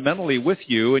fundamentally with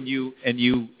you, and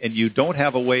you don't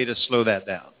have a way to slow that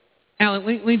down. Alan,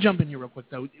 let me jump in here real quick,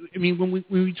 though. I mean, when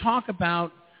we talk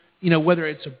about, whether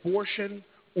it's abortion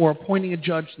or appointing a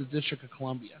judge to the District of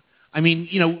Columbia, I mean,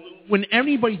 when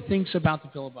anybody thinks about the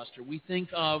filibuster, we think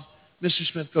of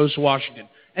Mr. Smith Goes to Washington.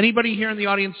 Anybody here in the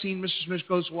audience seen Mr. Smith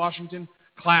Goes to Washington?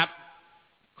 Clap.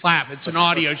 It's an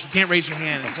audio. You can't raise your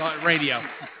hand. It's on radio.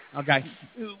 Okay.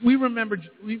 We remember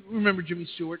Jimmy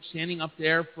Stewart standing up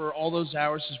there for all those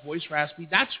hours, his voice raspy.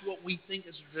 That's what we think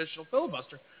is a traditional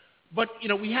filibuster. But,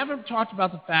 we haven't talked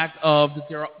about the fact that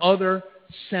there are other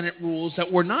Senate rules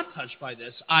that were not touched by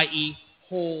this, i.e.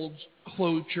 holds,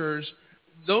 cloture.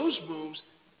 Those moves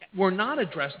were not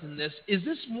addressed in this. Is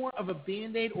this more of a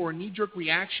Band-Aid or a knee-jerk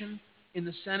reaction in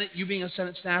the Senate, you being a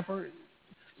Senate staffer?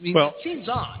 I mean, it seems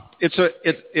odd.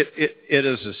 It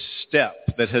is a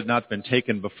step that had not been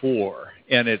taken before,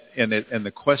 and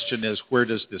the question is, where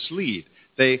does this lead?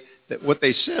 What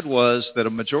they said was that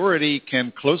a majority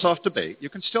can close off debate. You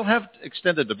can still have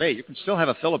extended debate. You can still have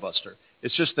a filibuster.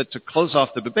 It's just that to close off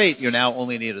the debate, you now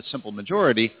only need a simple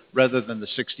majority rather than the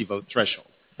 60-vote threshold.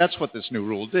 That's what this new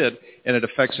rule did, and it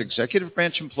affects executive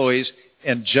branch employees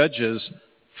and judges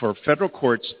for federal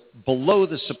courts below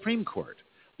the Supreme Court.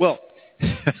 Well,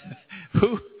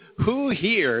 who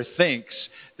here thinks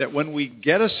that when we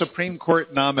get a Supreme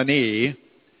Court nominee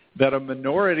that a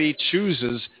minority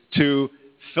chooses to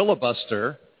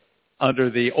filibuster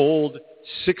under the old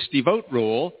 60-vote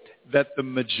rule, that the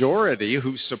majority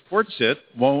who supports it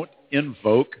won't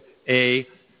invoke an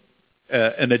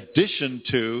addition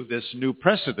to this new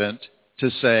precedent to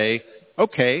say,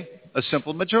 okay, a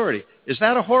simple majority. Is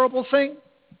that a horrible thing?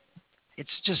 It's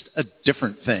just a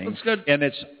different thing. That's good. And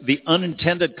it's the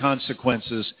unintended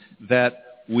consequences that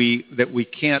we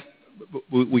can't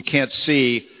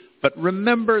see. But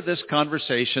remember this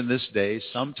conversation this day,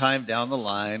 sometime down the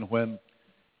line, when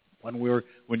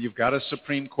you've got a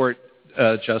Supreme Court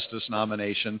justice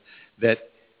nomination that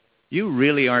you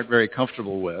really aren't very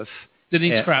comfortable with.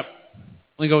 Denise Crap.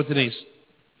 Let me go with Denise.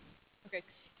 Okay.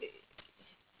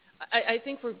 I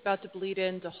think we're about to bleed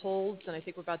into holds, and I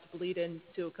think we're about to bleed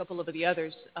into a couple of the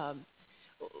others.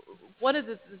 One of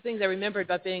the things I remembered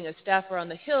about being a staffer on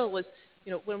the Hill was,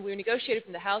 when we negotiated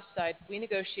from the House side, we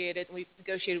negotiated with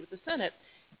the Senate,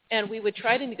 and we would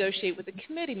try to negotiate with the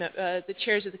committee, the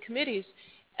chairs of the committees,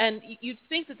 and you'd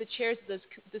think that the chairs of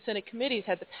the Senate committees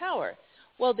had the power.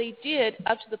 Well, they did,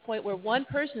 up to the point where one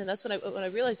person, and that's when I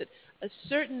realized that a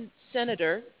certain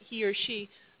senator, he or she,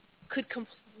 could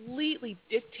completely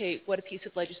dictate what a piece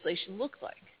of legislation looked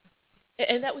like.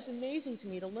 And that was amazing to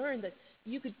me to learn that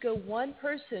you could go, one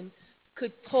person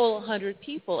could pull 100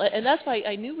 people. And that's why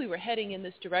I knew we were heading in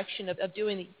this direction of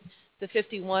doing the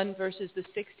 51 versus the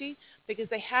 60, because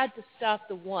they had to stop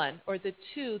the one or the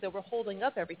two that were holding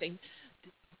up everything.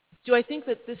 Do I think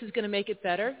that this is going to make it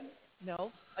better?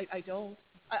 No, I don't.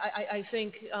 I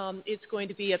think it's going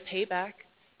to be a payback,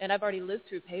 and I've already lived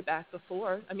through payback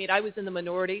before. I mean, I was in the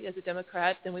minority as a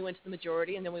Democrat, then we went to the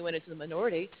majority, and then we went into the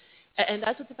minority, and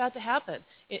that's what's about to happen.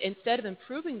 Instead of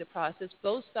improving the process,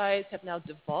 both sides have now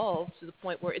devolved to the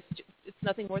point where it's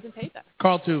nothing more than payback.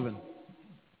 Carl Tubin.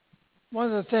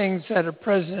 One of the things that a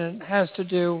president has to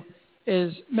do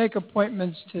is make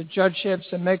appointments to judgeships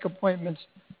and make appointments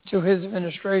to his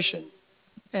administration.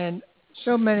 And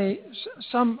some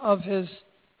of his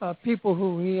people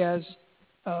who he has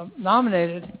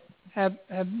nominated have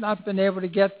not been able to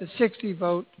get the 60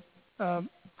 vote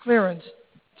clearance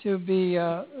to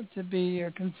be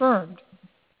confirmed.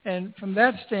 And from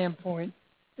that standpoint,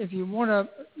 if you want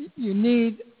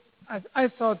to, I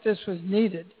thought this was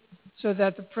needed so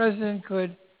that the president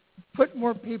could put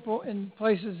more people in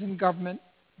places in government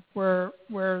where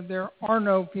there are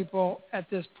no people at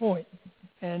this point.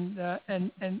 And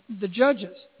the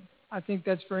judges, I think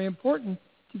that's very important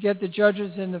to get the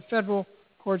judges in the federal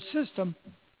court system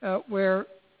where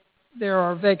there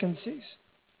are vacancies.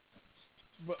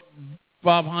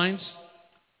 Bob Hines?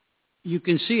 You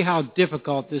can see how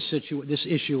difficult this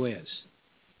issue is.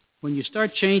 When you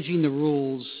start changing the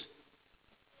rules,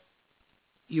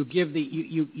 you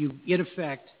in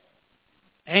effect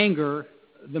anger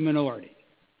the minority,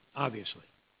 obviously.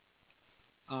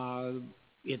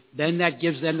 Then that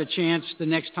gives them the chance the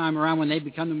next time around when they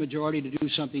become the majority to do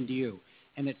something to you,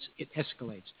 and it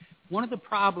escalates. One of the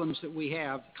problems that we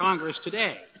have, Congress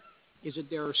today, is that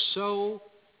there are so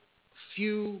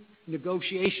few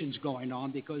negotiations going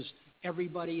on because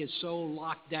everybody is so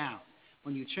locked down.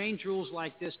 When you change rules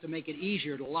like this to make it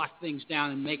easier to lock things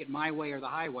down and make it my way or the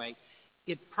highway,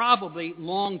 it probably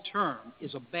long-term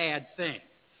is a bad thing.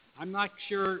 I'm not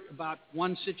sure about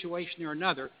one situation or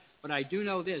another, but I do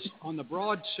know this. On the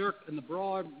broad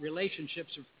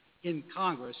relationships in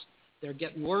Congress, they're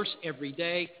getting worse every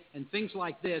day, and things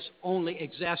like this only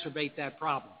exacerbate that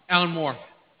problem. Alan Moore.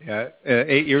 Yeah,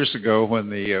 8 years ago, when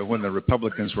the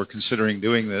Republicans were considering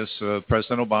doing this,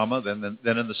 President Obama,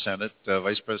 then in the Senate,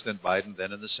 Vice President Biden,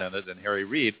 then in the Senate, and Harry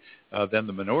Reid, then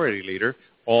the minority leader,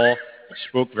 all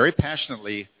spoke very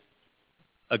passionately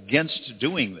against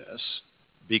doing this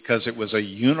because it was a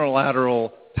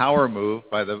unilateral power move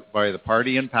by the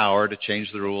party in power to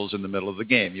change the rules in the middle of the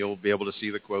game. You'll be able to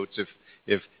see the quotes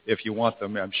if you want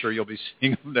them. I'm sure you'll be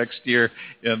seeing them next year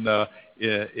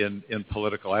in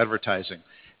political advertising.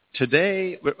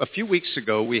 Today, a few weeks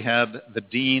ago, we had the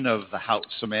dean of the House,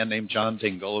 a man named John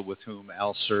Dingell, with whom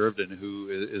Al served and who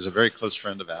is a very close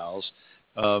friend of Al's.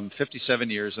 57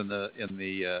 years in the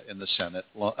Senate,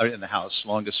 in the House,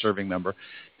 longest-serving member,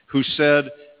 who said,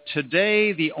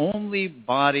 today the only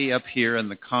body up here in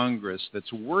the Congress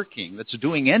that's working, that's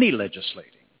doing any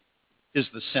legislating, is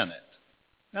the Senate.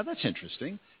 Now that's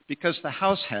interesting because the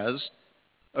House has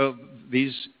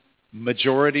these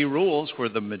majority rules where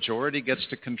the majority gets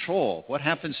to control. What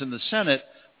happens in the Senate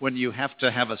when you have to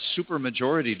have a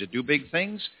supermajority to do big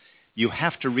things? You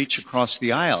have to reach across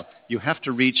the aisle. You have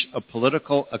to reach a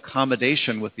political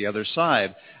accommodation with the other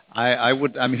side.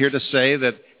 I'm here to say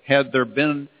that had there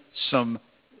been some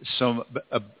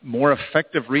more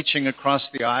effective reaching across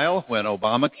the aisle when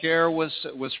Obamacare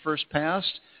was first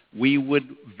passed, we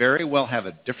would very well have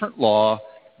a different law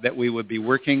that we would be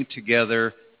working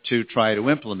together to try to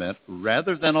implement,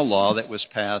 rather than a law that was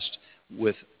passed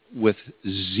with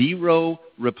zero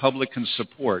Republican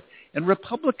support. And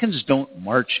Republicans don't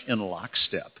march in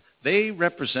lockstep. They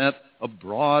represent a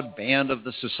broad band of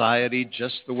the society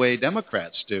just the way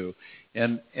Democrats do.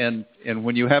 And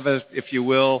when you have if you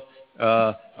will,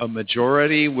 a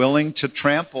majority willing to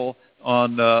trample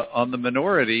on the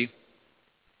minority,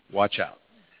 watch out.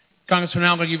 Congressman,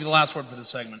 now I'm going to give you the last word for this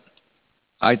segment.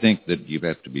 I think that you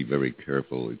have to be very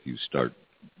careful if you start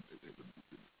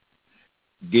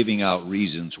giving out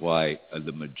reasons why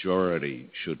the majority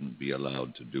shouldn't be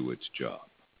allowed to do its job.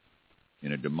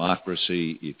 In a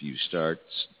democracy, if you start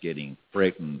getting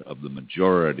frightened of the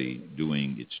majority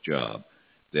doing its job,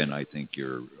 then I think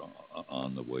you're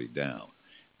on the way down.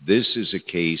 This is a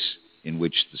case in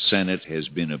which the Senate has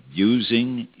been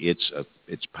abusing its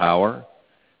power,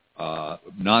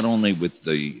 not only with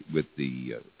the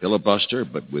filibuster,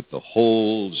 but with the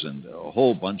holds and a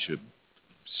whole bunch of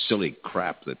silly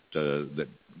crap that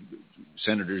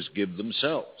senators give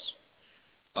themselves.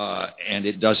 And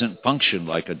it doesn't function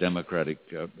like a democratic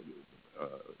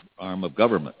arm of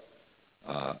government.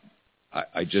 I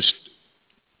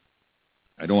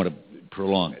don't want to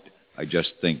prolong it. I just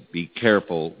think be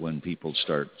careful when people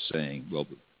start saying, well,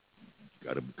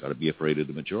 got to be afraid of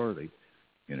the majority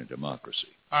in a democracy.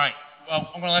 All right. Well,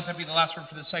 I'm going to let that be the last word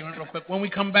for this segment real quick. When we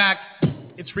come back,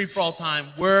 it's free-for-all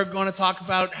time. We're going to talk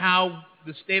about how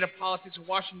the state of politics of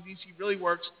Washington, D.C. really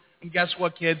works. And guess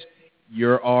what, kids?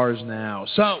 You're ours now.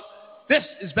 So this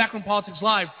is Backroom Politics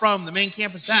Live from the main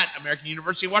campus at American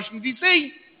University of Washington,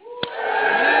 D.C.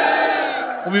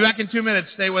 We'll be back in 2 minutes.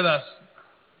 Stay with us.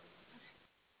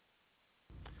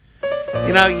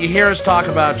 You know, you hear us talk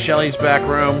about Shelley's Back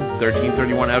Room,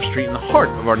 1331 F Street, in the heart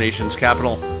of our nation's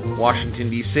capital, Washington,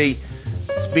 D.C.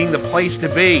 It's being the place to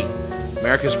be.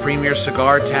 America's premier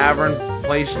cigar tavern,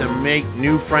 place to make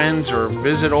new friends or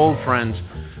visit old friends,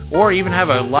 or even have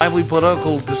a lively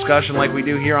political discussion like we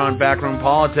do here on Backroom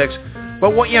Politics.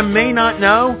 But what you may not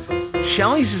know,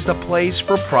 Shelley's is the place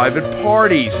for private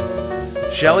parties.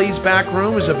 Shelley's Back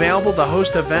Room is available to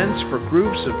host events for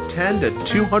groups of 10 to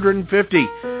 250.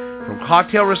 From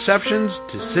cocktail receptions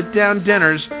to sit-down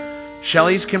dinners,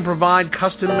 Shelley's can provide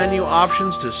custom menu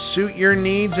options to suit your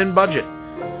needs and budget.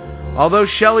 Although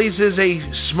Shelley's is a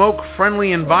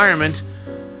smoke-friendly environment,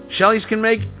 Shelley's can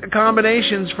make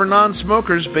accommodations for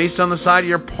non-smokers based on the side of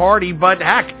your party, but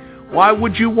heck, why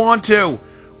would you want to?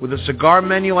 With a cigar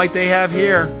menu like they have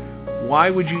here,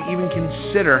 why would you even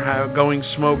consider going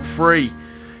smoke-free?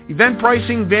 Event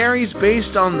pricing varies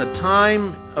based on the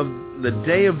time of the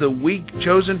day of the week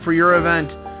chosen for your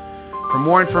event. For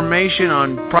more information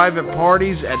on private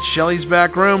parties at Shelley's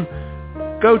Back Room,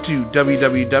 go to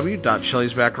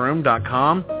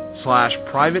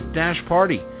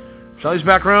www.shelleysbackroom.com/private-party. Shelley's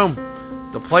Back Room,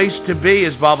 the place to be,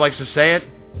 as Bob likes to say it.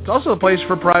 It's also the place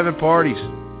for private parties.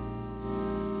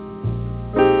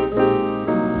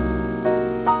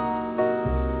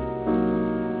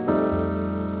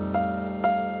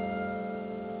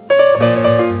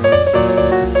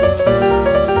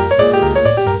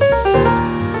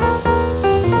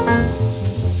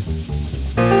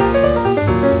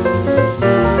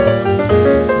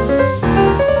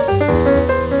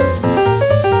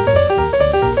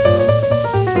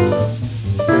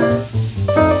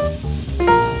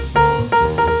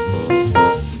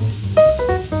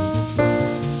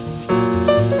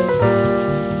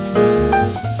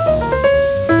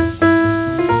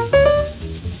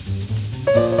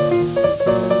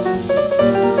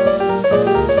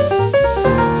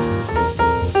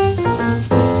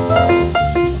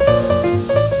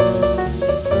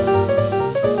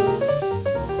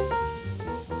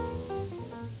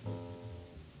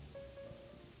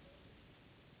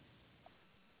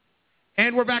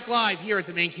 And we're back live here at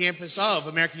the main campus of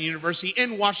American University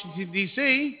in Washington,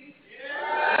 D.C.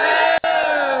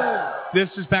 Yeah! This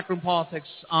is Backroom Politics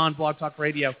on Blog Talk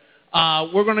Radio.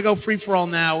 We're going to go free-for-all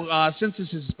now. Since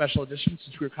this is a special edition,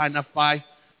 since we were kind enough by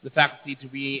the faculty to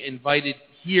be invited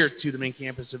here to the main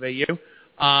campus of AU,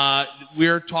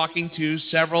 we're talking to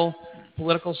several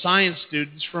political science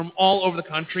students from all over the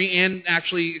country, and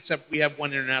actually, except we have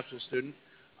one international student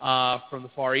from the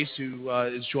Far East who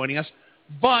is joining us.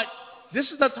 But this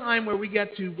is the time where we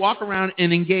get to walk around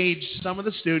and engage some of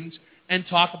the students and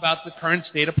talk about the current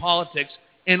state of politics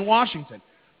in Washington.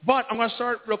 But I'm going to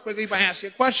start real quickly by asking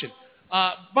a question.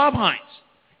 Bob Hines,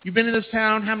 you've been in this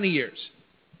town how many years?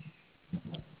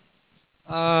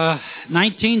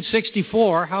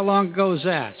 1964. How long ago is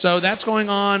that? So that's going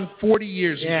on 40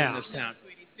 years in this town.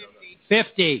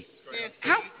 50.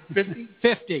 How? 50?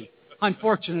 50,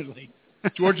 unfortunately.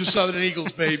 Georgia Southern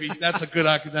Eagles, baby. That's a good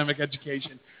academic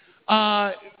education.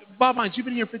 Bob Hines, you've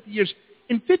been here 50 years.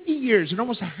 In 50 years, in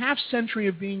almost a half century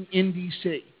of being in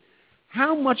D.C.,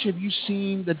 how much have you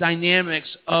seen the dynamics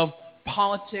of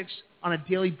politics on a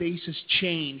daily basis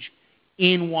change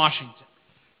in Washington?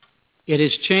 It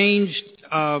has changed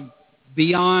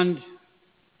beyond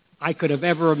I could have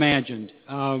ever imagined.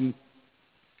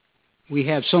 We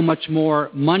have so much more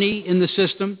money in the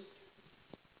system.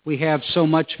 We have so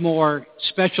much more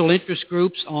special interest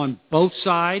groups on both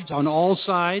sides, on all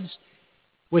sides,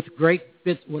 with a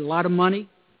lot of money.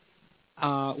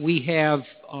 We have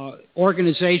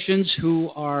organizations who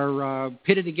are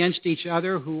pitted against each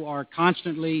other, who are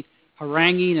constantly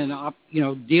haranguing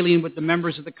and dealing with the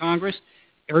members of the Congress,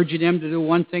 urging them to do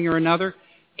one thing or another.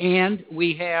 And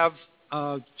we have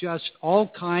just all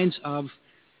kinds of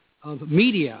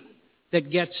media that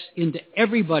gets into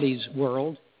everybody's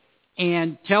world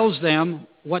and tells them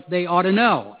what they ought to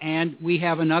know. And we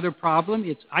have another problem.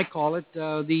 I call it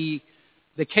the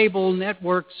cable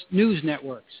networks, news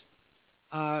networks.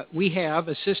 We have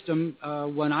a system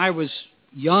when I was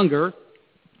younger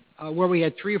where we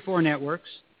had 3 or 4 networks,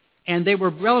 and they were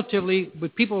relatively,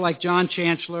 with people like John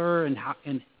Chancellor and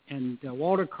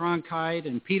Walter Cronkite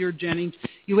and Peter Jennings,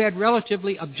 you had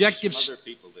relatively objective... Some other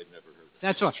people they've never heard of.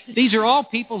 That's all. These are all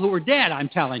people who are dead, I'm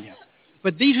telling you.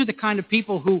 But these are the kind of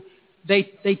people who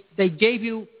they gave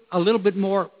you a little bit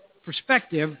more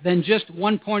perspective than just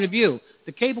one point of view.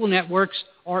 The cable networks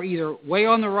are either way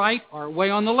on the right or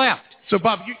way on the left. So,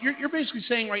 Bob, you're basically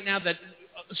saying right now that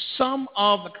some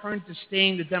of the current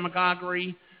disdain, the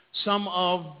demagoguery, some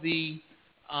of the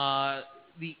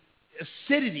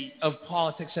acidity of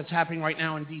politics that's happening right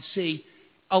now in D.C.,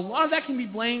 a lot of that can be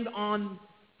blamed on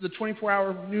the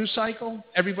 24-hour news cycle,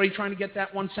 everybody trying to get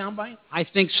that one soundbite? I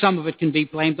think some of it can be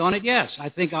blamed on it, yes. I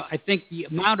think the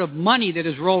amount of money that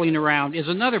is rolling around is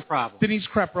another problem. Denise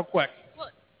Krepp, real quick. Well,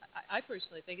 I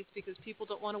personally think it's because people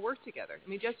don't want to work together. I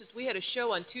mean, Justice, we had a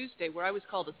show on Tuesday where I was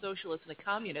called a socialist and a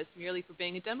communist merely for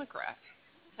being a Democrat.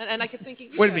 And I kept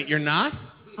thinking... Wait a minute, you're not?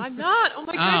 I'm not. Oh,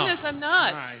 my goodness, I'm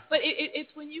not. Right. But it's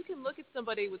when you can look at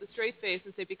somebody with a straight face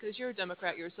and say, because you're a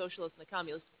Democrat, you're a socialist and a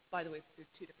communist. By the way, they're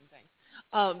 2 different things.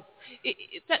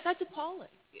 That's appalling.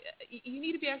 You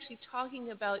need to be actually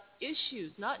talking about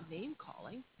issues, not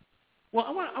name-calling. Well,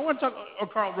 I want to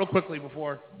talk, Carl, real quickly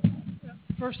before.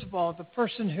 First of all, the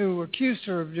person who accused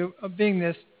her of being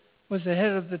this was the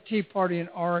head of the Tea Party in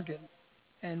Oregon.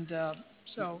 And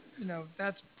so,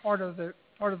 that's part of the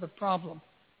problem.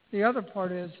 The other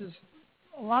part is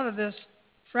a lot of this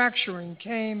fracturing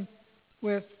came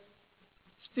with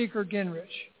Speaker Gingrich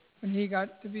when he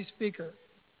got to be Speaker.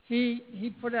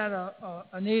 He put out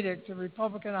an edict to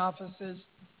Republican offices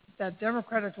that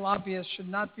Democratic lobbyists should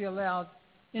not be allowed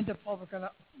into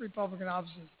Republican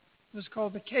offices. It was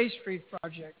called the K Street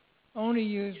Project. Only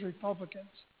used Republicans,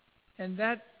 and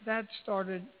that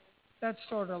started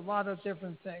a lot of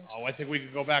different things. Oh, I think we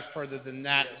could go back further than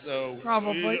that. So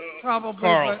probably.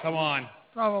 Carl, come on.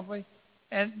 Probably.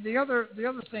 And the other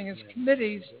thing is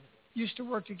committees used to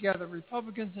work together,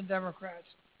 Republicans and Democrats.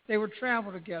 They would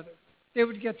travel together. They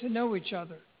would get to know each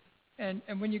other. And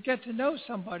when you get to know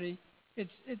somebody,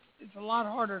 it's a lot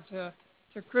harder to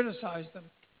criticize them.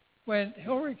 When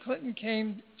Hillary Clinton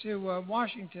came to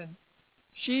Washington,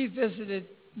 she visited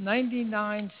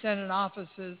 99 Senate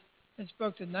offices and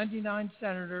spoke to 99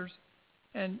 senators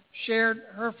and shared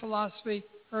her philosophy,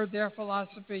 heard their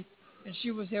philosophy, and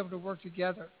she was able to work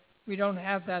together. We don't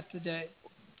have that today.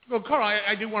 Well, Carl,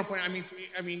 I do want to point.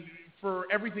 I mean, for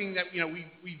everything that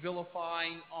we vilify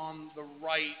on the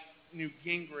right, Newt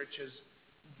Gingrich as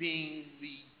being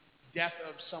the death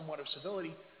of somewhat of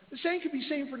civility. The same could be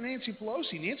said for Nancy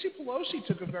Pelosi. Nancy Pelosi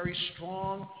took a very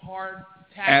strong, hard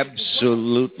tactic.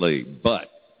 Absolutely, but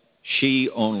she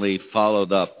only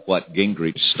followed up what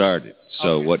Gingrich started.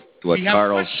 So what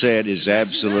Carl said is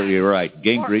absolutely right.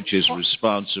 Gingrich is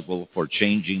responsible for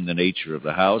changing the nature of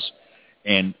the House,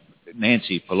 and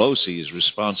Nancy Pelosi is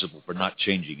responsible for not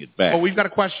changing it back. Oh, we've got a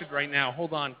question right now.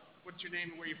 Hold on. What's your name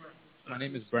and where are you from? My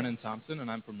name is Brennan Thompson, and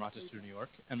I'm from Rochester, New York.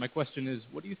 And my question is,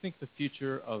 what do you think the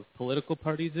future of political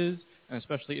parties is, and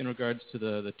especially in regards to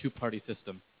the two-party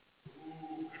system?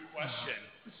 Ooh, good question.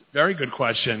 Very good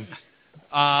question.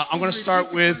 I'm going to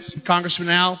start with Congressman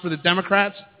Al for the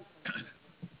Democrats.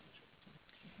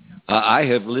 I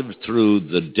have lived through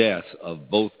the death of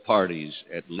both parties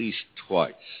at least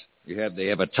twice. They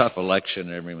have a tough election,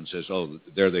 and everyone says, "Oh,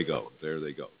 there they go, there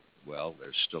they go." Well,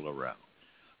 they're still around.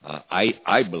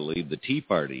 I believe the Tea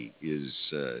Party is.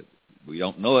 We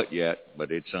don't know it yet,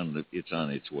 but it's on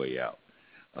its way out.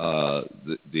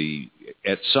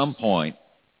 At some point,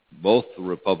 both the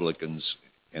Republicans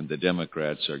and the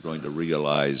Democrats are going to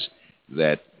realize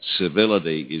that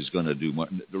civility is going to do more.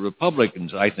 The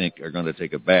Republicans, I think, are going to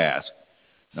take a bath,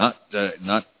 not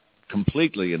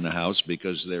completely in the House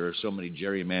because there are so many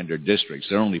gerrymandered districts.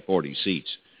 There are only 40 seats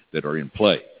that are in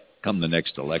play come the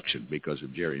next election because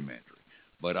of gerrymandering.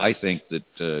 But I think that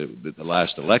the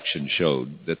last election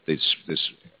showed that this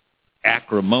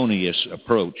acrimonious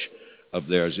approach of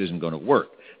theirs isn't going to work.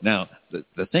 Now,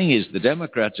 the thing is, the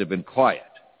Democrats have been quiet.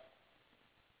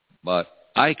 But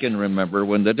I can remember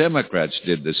when the Democrats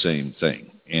did the same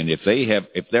thing. And if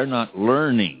they're not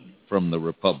learning from the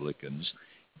Republicans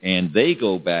and they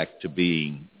go back to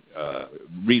being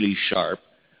really sharp,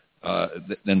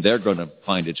 then they're going to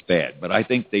find it's bad. But I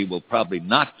think they will probably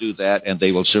not do that, and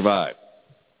they will survive.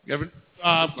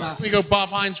 We go Bob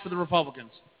Hines for the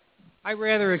Republicans. I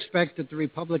rather expect that the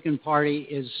Republican Party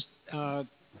is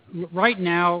right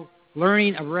now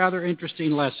learning a rather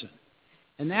interesting lesson.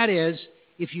 And that is,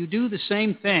 if you do the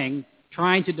same thing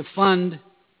trying to defund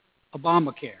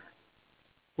Obamacare,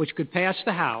 which could pass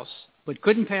the House but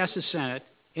couldn't pass the Senate,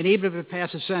 and even if it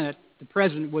passed the Senate, the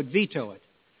president would veto it.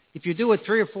 If you do it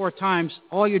 3 or 4 times,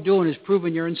 all you're doing is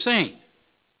proving you're insane,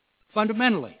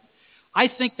 fundamentally. I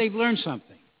think they've learned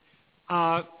something.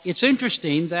 It's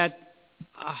interesting that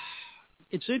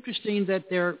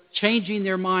they're changing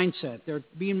their mindset. They're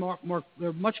being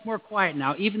they're much more quiet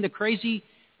now. Even the crazy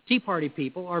Tea Party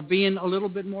people are being a little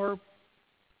bit more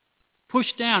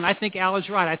pushed down. I think Al is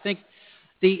right. I think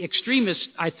the extremists,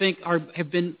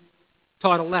 have been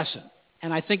taught a lesson,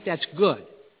 and I think that's good.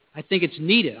 I think it's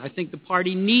needed. I think the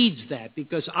party needs that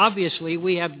because obviously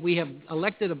we have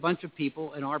elected a bunch of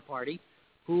people in our party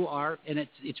who are, and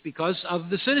it's because of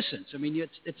the citizens. I mean,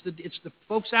 it's the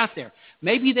folks out there.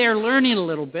 Maybe they're learning a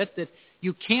little bit that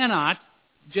you cannot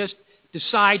just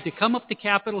decide to come up to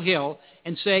Capitol Hill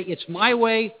and say it's my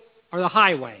way or the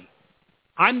highway.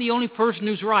 I'm the only person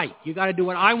who's right. You got to do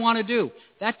what I want to do.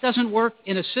 That doesn't work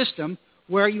in a system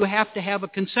where you have to have a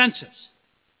consensus.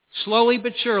 Slowly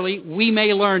but surely, we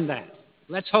may learn that.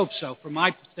 Let's hope so, from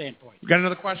my standpoint. We've got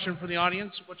another question from the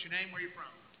audience. What's your name? Where are you from?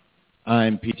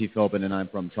 I'm P.T. Philbin, and I'm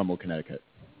from Trumbull, Connecticut.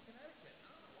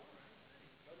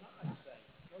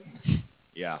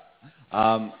 Yeah.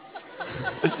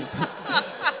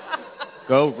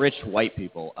 Go rich white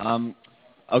people.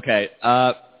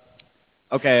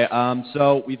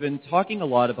 So we've been talking a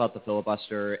lot about the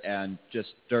filibuster and just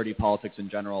dirty politics in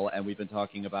general, and we've been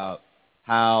talking about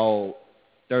how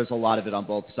there's a lot of it on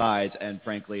both sides, and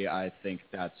frankly, I think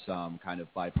that's kind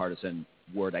of bipartisan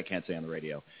word I can't say on the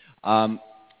radio.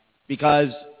 Because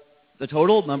the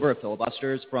total number of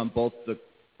filibusters from both the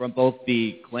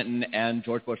Clinton and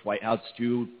George Bush White House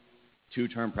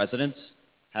two-term presidents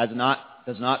does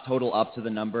not total up to the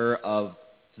number of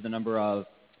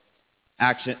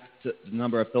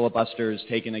filibusters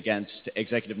taken against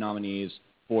executive nominees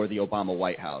for the Obama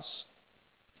White House,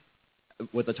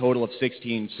 with a total of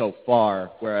 16 so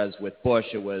far, whereas with Bush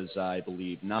it was, I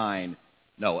believe, 9.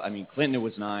 No, I mean Clinton it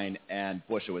was 9, and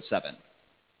Bush it was 7.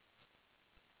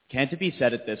 Can't it be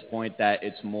said at this point that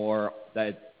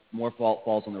more fault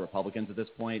falls on the Republicans at this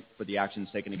point for the actions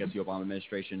taken against the Obama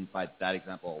administration by that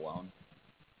example alone?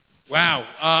 Wow.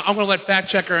 I'm going to let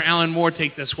fact-checker Alan Moore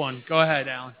take this one. Go ahead,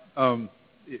 Alan.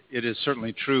 It is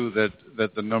certainly true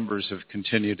that the numbers have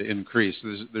continued to increase.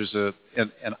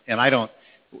 And I don't,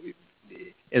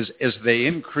 as they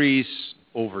increase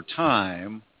over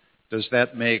time, does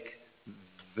that make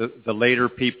the later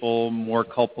people more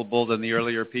culpable than the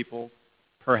earlier people?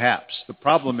 Perhaps. The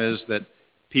problem is that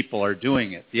people are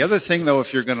doing it. The other thing, though,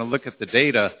 if you're going to look at the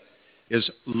data, is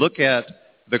look at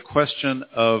the question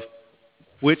of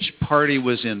which party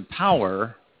was in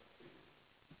power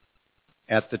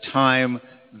at the time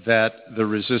that the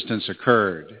resistance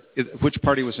occurred. Which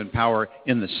party was in power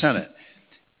in the Senate?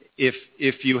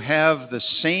 If you have the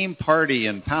same party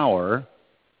in power,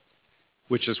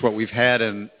 which is what we've had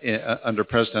under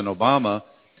President Obama,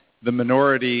 the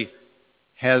minority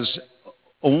has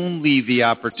only the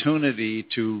opportunity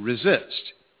to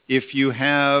resist. If you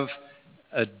have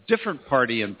a different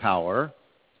party in power,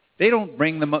 they don't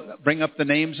bring up the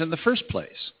names in the first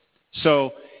place.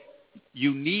 So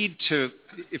you need to,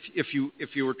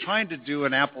 if you were trying to do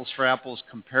an apples for apples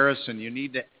comparison, you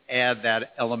need to add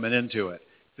that element into it.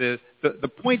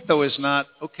 The point, though, is not,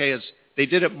 okay, they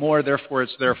did it more, therefore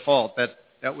it's their fault.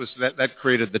 That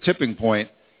created the tipping point.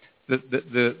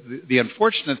 The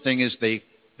unfortunate thing is they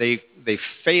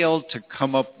failed to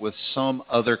come up with some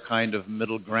other kind of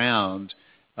middle ground.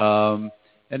 And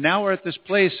now we're at this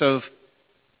place of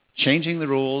changing the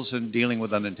rules and dealing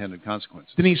with unintended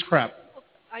consequences. Denise Krapp.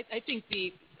 I think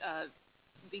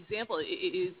the example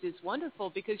is wonderful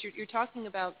because you're talking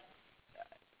about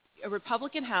a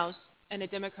Republican House and a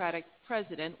Democratic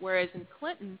president, whereas in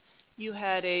Clinton you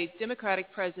had a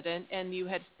Democratic president and you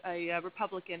had a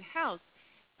Republican House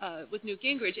with Newt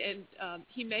Gingrich, and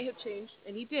he may have changed,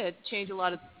 and he did change a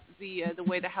lot of the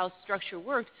way the House structure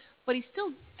worked, but he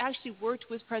still actually worked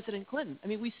with President Clinton. I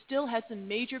mean, we still had some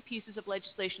major pieces of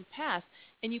legislation passed,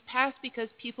 and you passed because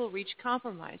people reached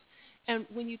compromise. And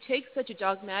when you take such a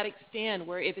dogmatic stand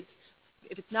where if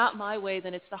it's not my way,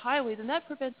 then it's the highway, then that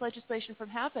prevents legislation from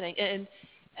happening. And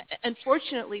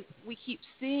unfortunately, we keep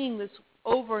seeing this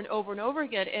over and over and over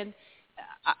again. And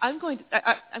I'm kind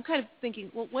of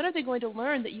thinking, well, when are they going to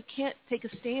learn that you can't take a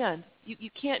stand? You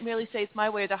can't merely say it's my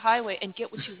way or the highway and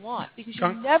get what you want, because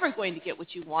you're never going to get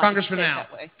what you want. Congressman Al.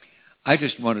 That way. I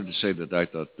just wanted to say that I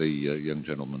thought the young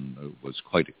gentleman was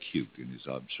quite acute in his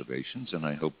observations, and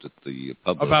I hope that the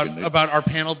public... About our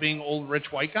panel being old, rich,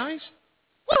 white guys?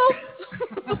 Well...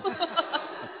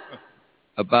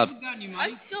 about...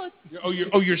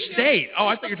 your state. Oh,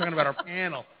 I thought you were talking about our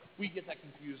panel. We get that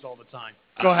confused all the time.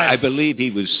 Go ahead. I believe he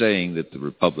was saying that the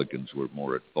Republicans were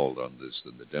more at fault on this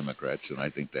than the Democrats, and I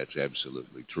think that's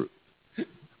absolutely true.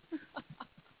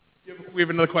 We have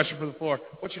another question from the floor.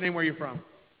 What's your name? Where are you from?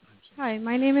 Hi,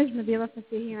 my name is Nabila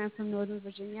Fatihi, and I'm from Northern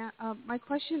Virginia. My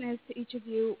question is to each of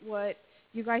you what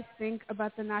you guys think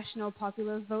about the National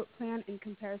Popular Vote Plan in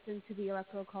comparison to the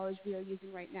Electoral College we are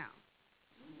using right now.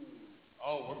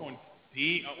 Oh, we're going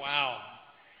deep. Oh, wow.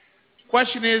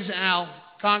 Question is, Al,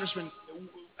 Congressman,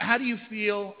 how do you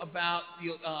feel about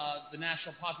the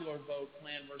National Popular Vote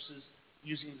Plan versus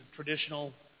using the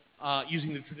traditional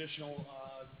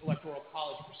Electoral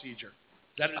College procedure?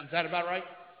 Is that about right?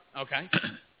 Okay.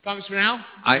 Congressman Al,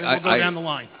 we'll go down the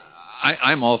line.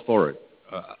 I'm all for it.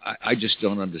 I just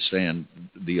don't understand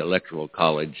the Electoral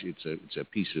College. It's a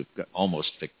piece of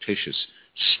almost fictitious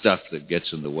stuff that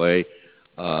gets in the way.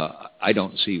 I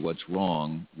don't see what's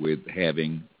wrong with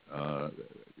having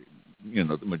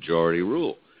the majority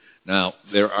rule. Now,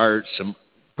 there are some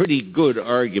pretty good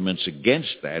arguments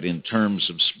against that in terms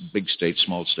of big states,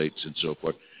 small states, and so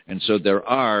forth. And so there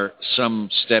are some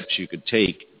steps you could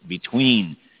take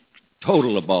between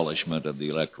total abolishment of the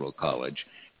Electoral College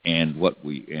and what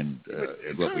we have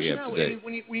today.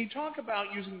 When you talk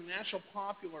about using the National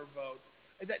Popular Vote,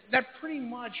 that pretty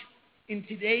much in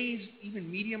today's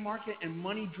even media market and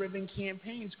money-driven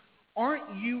campaigns, aren't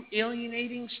you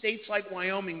alienating states like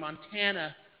Wyoming,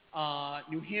 Montana,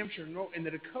 New Hampshire, and the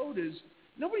Dakotas?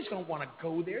 Nobody's going to want to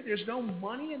go there. There's no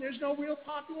money and there's no real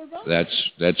popular vote.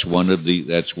 That's one of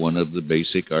the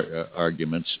basic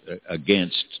arguments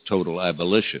against total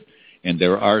abolition. And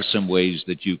there are some ways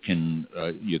that you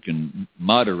can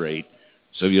moderate,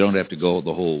 so you don't have to go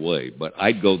the whole way. But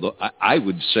I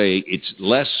would say it's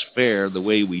less fair the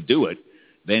way we do it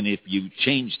than if you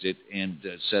changed it and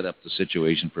set up the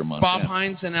situation for Montana. Bob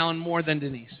Hines and Alan Moore, then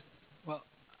Denise. Well,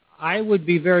 I would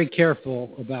be very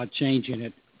careful about changing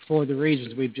it for the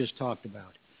reasons we've just talked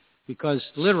about, because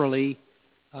literally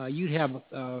you'd have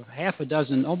half a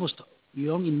dozen, you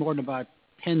don't need more than about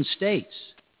 10 states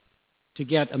to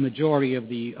get a majority of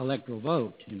the electoral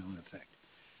vote, in effect.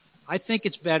 I think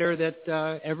it's better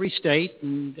that every state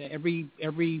and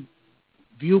every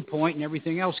viewpoint and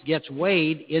everything else gets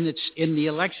weighed in the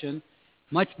election,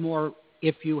 much more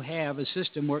if you have a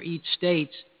system where each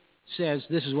state says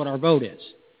this is what our vote is,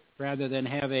 rather than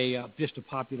have just a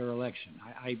popular election.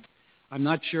 I'm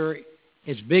not sure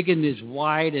as big and as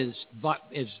wide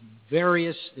as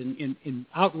various in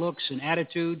outlooks and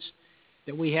attitudes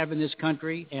that we have in this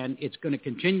country, and it's going to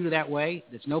continue that way.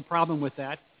 There's no problem with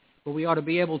that, but we ought to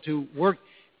be able to work.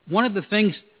 One of the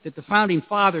things that the Founding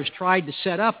Fathers tried to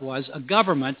set up was a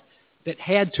government that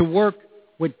had to work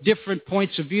with different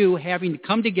points of view, having to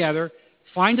come together,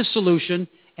 find a solution,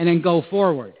 and then go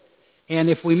forward. And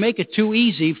if we make it too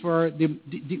easy for the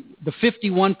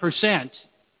 51%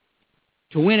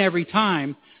 to win every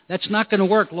time, that's not going to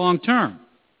work long term.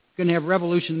 We're going to have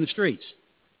revolution in the streets.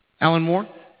 Alan Moore?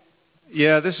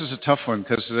 Yeah, this is a tough one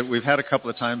because we've had a couple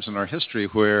of times in our history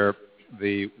where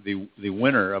the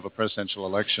winner of a presidential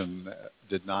election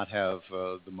did not have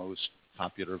the most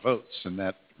popular votes, and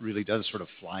that really does sort of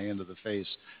fly into the face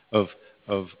of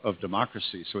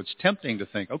democracy. So it's tempting to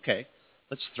think, okay,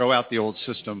 let's throw out the old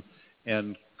system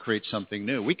and create something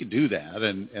new. We could do that,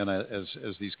 and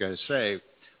as these guys say,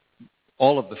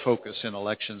 all of the focus in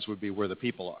elections would be where the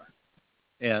people are,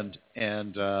 and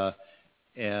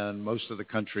most of the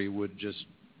country would just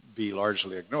be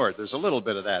largely ignored. There's a little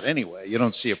bit of that anyway. You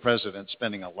don't see a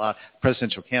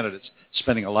presidential candidates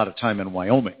spending a lot of time in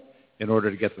Wyoming in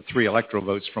order to get the 3 electoral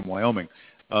votes from Wyoming.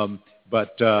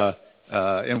 But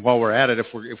And while we're at it, if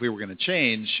we were going to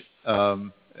change,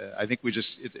 I think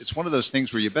it's one of those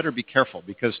things where you better be careful,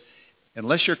 because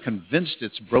unless you're convinced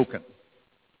it's broken,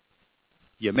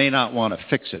 you may not want to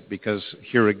fix it, because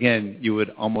here again, you would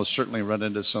almost certainly run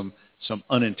into some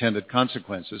unintended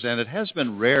consequences. And it has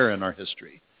been rare in our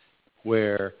history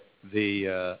where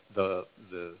the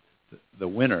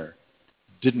winner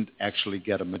didn't actually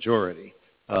get a majority.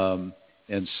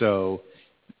 And so,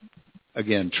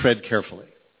 again, tread carefully.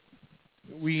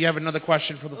 We have another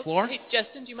question for the floor. Hey,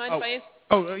 Justin, do you mind if I answer?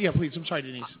 Oh, yeah, please. I'm sorry,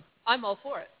 Denise. I'm all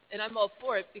for it. And I'm all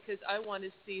for it because I want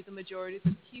to see the majority of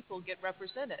the people get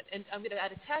represented. And I'm going to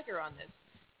add a tagger on this.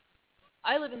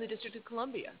 I live in the District of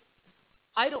Columbia.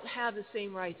 I don't have the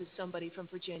same rights as somebody from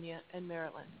Virginia and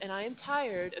Maryland. And I am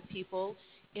tired of people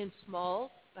in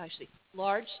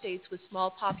large states with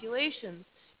small populations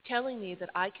telling me that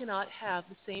I cannot have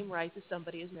the same rights as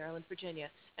somebody as Maryland, Virginia.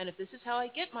 And if this is how I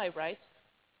get my rights,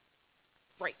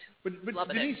 great. But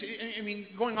Denise, I mean,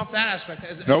 going off that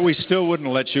aspect. No, we still wouldn't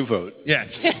let you vote. Yes.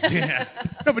 Yeah.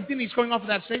 No, but Denise, going off of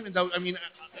that statement, though, I mean,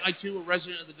 I too, a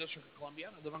resident of the District of Columbia,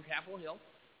 I live on Capitol Hill,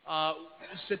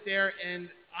 sit there, and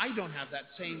I don't have that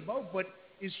same vote. But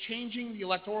is changing the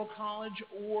Electoral College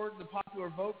or the popular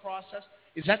vote process,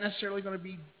 is that necessarily going to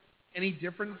be any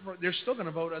different? They're still going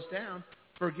to vote us down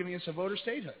for giving us a voter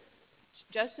statehood.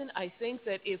 Justin, I think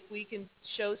that if we can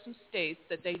show some states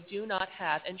that they do not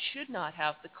have and should not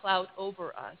have the clout over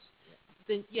us,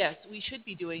 then yes, we should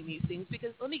be doing these things.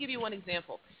 Because let me give you one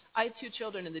example. I have 2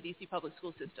 children in the D.C. public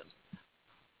school systems.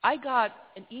 I got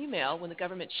an email when the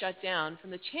government shut down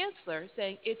from the chancellor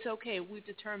saying it's okay, we've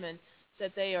determined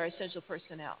that they are essential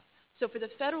personnel. So for the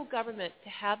federal government to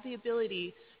have the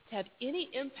ability to have any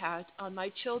impact on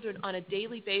my children on a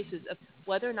daily basis of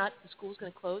whether or not the school is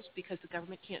going to close because the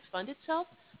government can't fund itself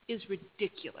is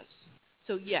ridiculous.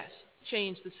 So yes,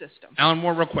 change the system. Alan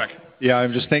Moore, real quick. Yeah,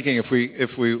 I'm just thinking if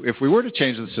we were to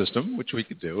change the system, which we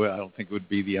could do, I don't think it would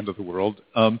be the end of the world.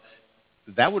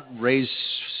 That would raise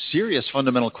serious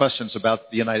fundamental questions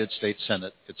about the United States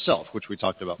Senate itself, which we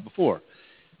talked about before.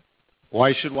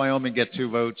 Why should Wyoming get 2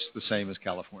 votes the same as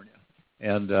California?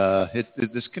 And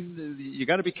you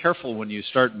got to be careful when you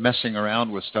start messing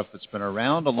around with stuff that's been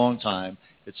around a long time.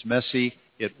 It's messy.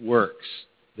 It works.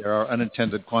 There are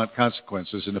unintended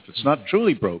consequences, and if it's not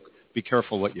truly broke, be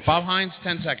careful what you. Bob Hines,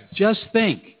 10 seconds. Just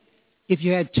think, if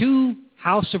you had 2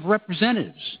 House of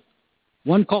Representatives,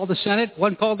 one called the Senate,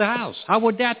 one called the House, how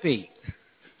would that be?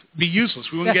 Be useless.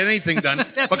 We wouldn't get anything done.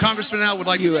 But Congressman Al would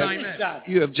like to chime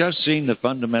in. You have just seen the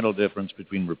fundamental difference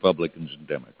between Republicans and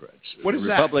Democrats. What is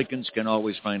Republicans can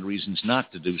always find reasons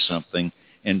not to do something,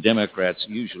 and Democrats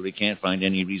usually can't find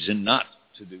any reason not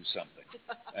to do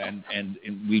something. And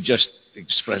we just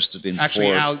expressed it in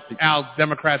Actually, Al,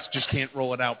 Democrats just can't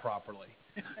roll it out properly.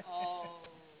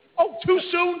 Oh, too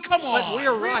soon? Come on. But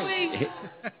we're right. Really?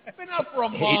 Been out for a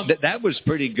month. That was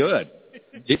pretty good.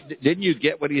 Didn't you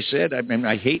get what he said? I mean,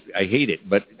 I hate it,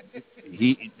 but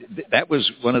that was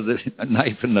one of the a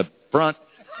knife in the front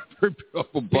for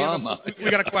Obama. We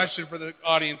got a question for the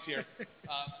audience here.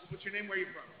 What's your name? Where are you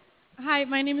from? Hi,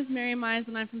 my name is Mary Mize,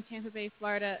 and I'm from Tampa Bay,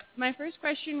 Florida. My first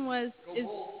question a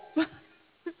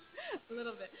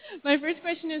little bit. My first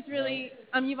question is really,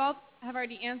 you all have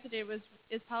already answered it,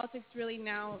 is politics really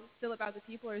now still about the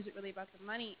people, or is it really about the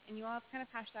money? And you all have kind of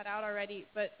hashed that out already.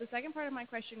 But the second part of my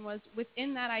question was,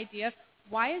 within that idea,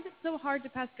 why is it so hard to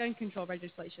pass gun control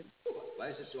legislation? Why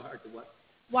is it so hard to what?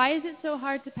 Why is it so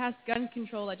hard to pass gun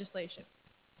control legislation?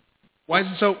 Why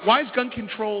is gun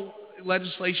control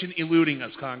legislation eluding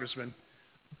us, Congressman?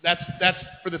 That's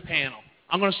for the panel.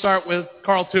 I'm going to start with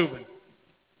Carl Tubin.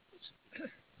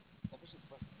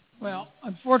 Well,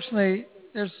 unfortunately,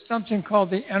 there's something called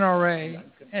the NRA,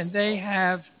 and they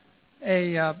have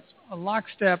a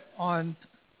lockstep on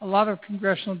a lot of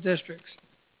congressional districts.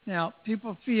 Now,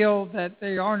 people feel that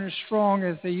they aren't as strong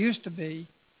as they used to be,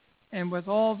 and with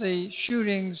all the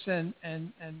shootings and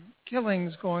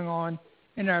killings going on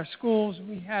in our schools,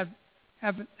 we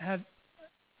haven't had.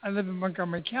 I live in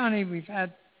Montgomery County. We've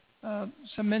had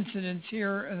some incidents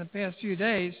here in the past few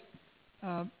days.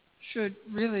 Should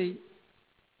really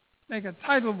make a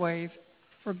tidal wave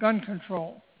for gun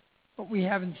control, but we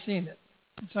haven't seen it.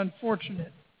 It's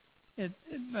unfortunate.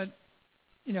 But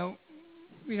you know,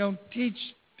 we don't teach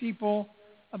people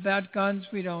about guns.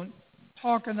 We don't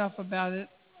talk enough about it.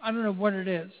 I don't know what it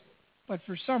is, but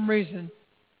for some reason,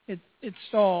 it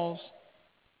stalls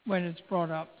when it's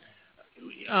brought up.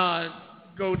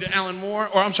 Go to Alan Moore,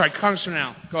 or I'm sorry, Congressman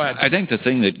Al. Go ahead. I think the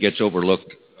thing that gets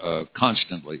overlooked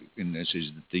constantly in this is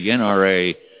that the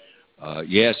NRA,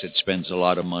 yes, it spends a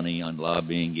lot of money on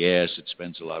lobbying. Yes, it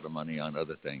spends a lot of money on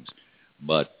other things.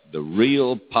 But the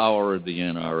real power of the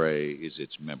NRA is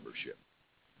its membership.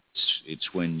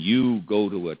 It's when you go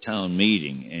to a town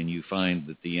meeting and you find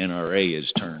that the NRA is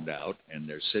turned out and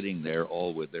they're sitting there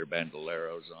all with their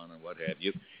bandoleros on and what have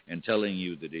you, and telling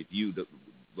you that if you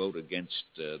vote against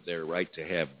their right to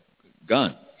have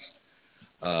guns,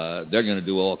 they're going to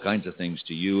do all kinds of things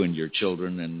to you and your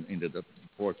children and into the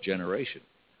fourth generation.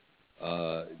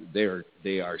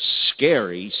 They are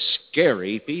scary,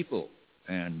 scary people,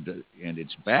 and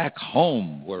it's back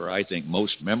home where I think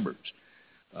most members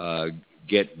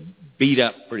get beat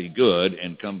up pretty good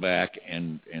and come back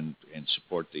and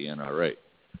support the NRA.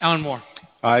 Alan Moore.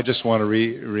 I just want to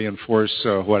reinforce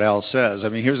what Al says. I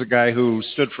mean, here's a guy who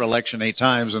stood for election 8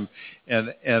 times,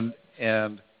 and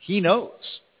he knows.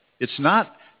 It's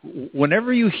not.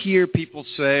 Whenever you hear people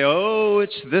say, "Oh,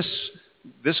 it's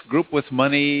this group with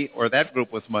money or that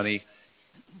group with money,"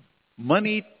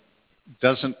 money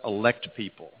doesn't elect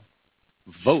people.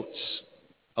 Votes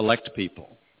elect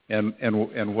people.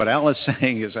 And what Al is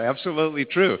saying is absolutely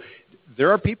true.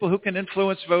 There are people who can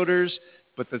influence voters,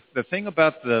 but the thing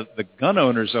about the gun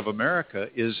owners of America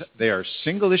is they are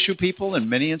single-issue people in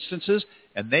many instances,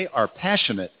 and they are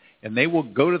passionate. And they will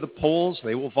go to the polls,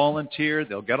 they will volunteer,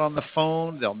 they'll get on the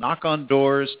phone, they'll knock on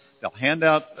doors, they'll hand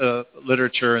out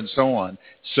literature and so on.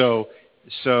 So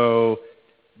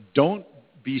don't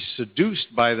be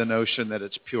seduced by the notion that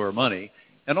it's pure money.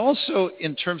 And also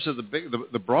in terms of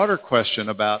the broader question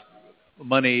about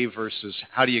money versus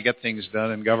how do you get things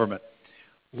done in government,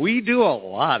 we do a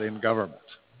lot in government.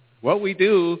 What we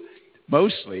do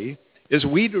mostly is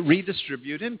we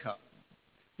redistribute income.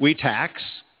 We tax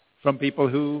from people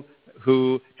who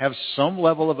have some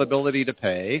level of ability to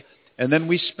pay, and then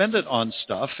we spend it on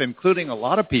stuff, including a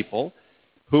lot of people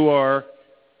who are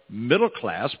middle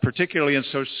class, particularly in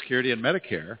Social Security and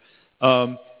Medicare,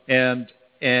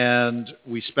 and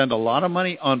we spend a lot of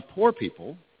money on poor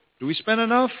people. Do we spend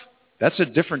enough? That's a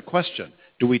different question.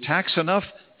 Do we tax enough?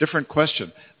 Different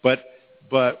question. But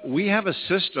we have a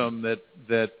system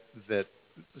that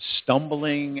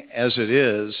stumbling as it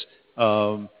is,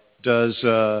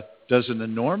 does an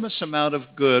enormous amount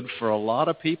of good for a lot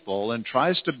of people and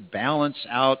tries to balance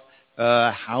out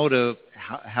how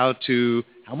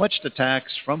much to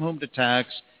tax, from whom to tax,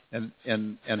 and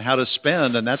how to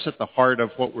spend, and that's at the heart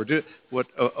of what we're doing,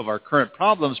 of our current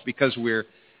problems, because we're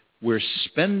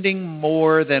spending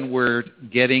more than we're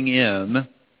getting in,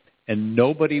 and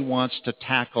nobody wants to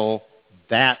tackle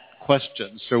that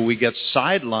question. So we get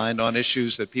sidelined on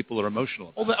issues that people are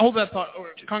emotional about. Hold that thought,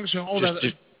 Congressman.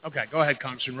 Okay, go ahead,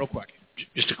 Congressman, real quick.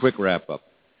 Just a quick wrap-up.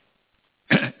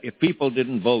 If people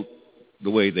didn't vote the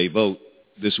way they vote,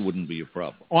 this wouldn't be a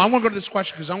problem. Well, I want to go to this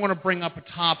question because I want to bring up a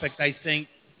topic that I think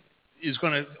is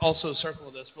going to also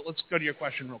circle this, but let's go to your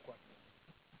question real quick.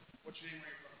 What's your name? Where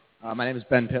are you from? My name is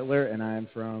Ben Pittler, and I'm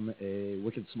from a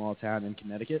wicked small town in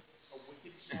Connecticut. A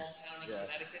wicked small town in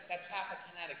Connecticut? That's half of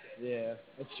Connecticut. Yeah,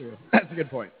 that's true. That's a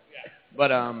good point. Yeah.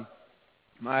 But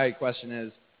my question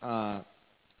is,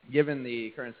 given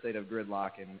the current state of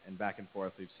gridlock and back and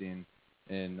forth we've seen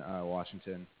in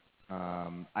Washington,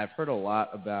 I've heard a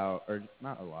lot about, or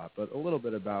not a lot, but a little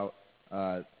bit about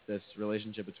this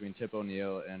relationship between Tip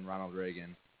O'Neill and Ronald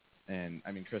Reagan. And,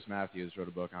 I mean, Chris Matthews wrote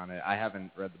a book on it. I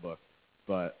haven't read the book,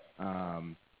 but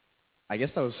I guess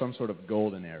that was some sort of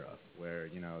golden era where,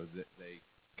 they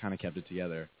kind of kept it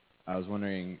together. I was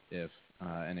wondering if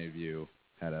any of you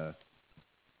had a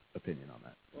opinion on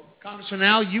that. Well, Congressman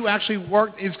Al, you actually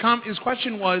worked. His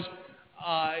question was,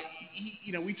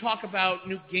 we talk about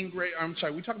Newt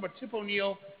Gingrich. We talk about Tip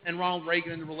O'Neill and Ronald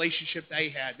Reagan and the relationship they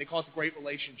had. They call it the Great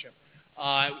Relationship.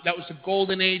 That was the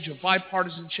golden age of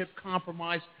bipartisanship,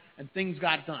 compromise, and things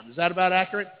got done. Is that about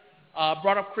accurate?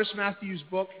 Brought up Chris Matthews'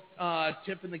 book,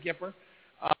 Tip and the Gipper.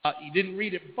 You didn't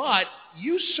read it, but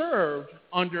you served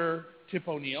under Tip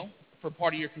O'Neill for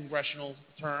part of your congressional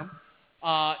term.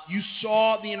 You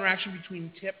saw the interaction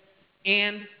between Tip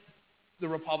and the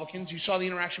Republicans. You saw the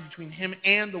interaction between him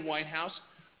and the White House.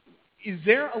 Is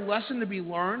there a lesson to be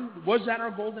learned? Was that our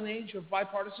golden age of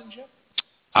bipartisanship?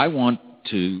 I want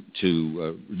to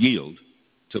yield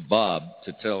to Bob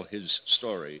to tell his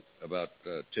story about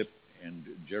Tip and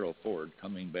Gerald Ford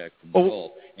coming back from the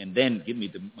Gulf, and then give me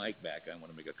the mic back. I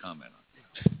want to make a comment on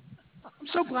it. I'm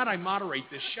so glad I moderate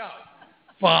this show.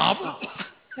 Bob?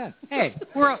 Yeah. Hey,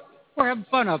 we're having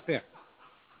fun up here.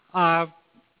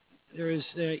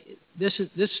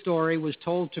 This story was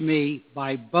told to me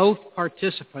by both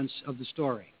participants of the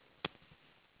story.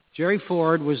 Jerry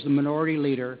Ford was the minority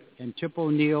leader, and Tip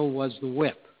O'Neill was the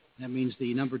whip. That means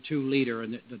the number 2 leader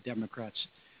in the Democrats,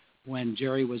 when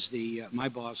Jerry was my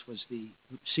boss was the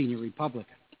senior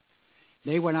Republican.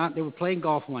 They went out. They were playing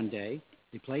golf one day.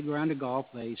 They played a round of golf.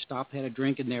 They stopped, had a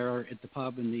drink in there at the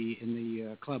pub in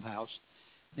the clubhouse.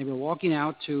 They were walking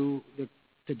out to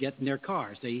get in their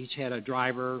cars. They each had a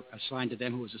driver assigned to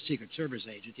them who was a Secret Service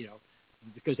agent,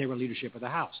 because they were leadership of the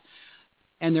house.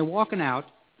 And they're walking out,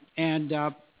 and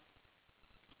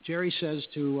Jerry says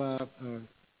to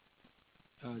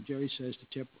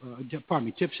Tip.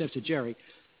 Tip says to Jerry,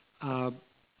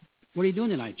 "What are you doing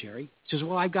tonight, Jerry?" He says,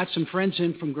 "Well, I've got some friends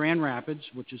in from Grand Rapids,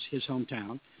 which is his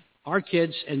hometown. Our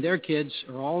kids and their kids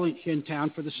are all in town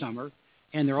for the summer,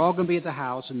 and they're all going to be at the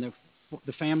house, and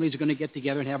the families are going to get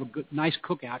together and have a nice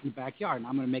cookout in the backyard, and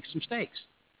I'm going to make some steaks.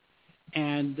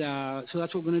 And so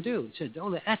that's what we're going to do." He said, "Oh,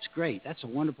 that's great. That's a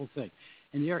wonderful thing."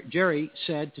 And Jerry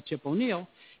said to Tip O'Neill,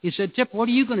 he said, "Tip, what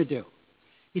are you going to do?"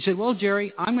 He said, "Well,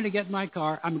 Jerry, I'm going to get in my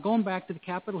car. I'm going back to the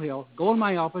Capitol Hill, go in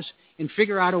my office, and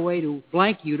figure out a way to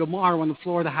blank you tomorrow on the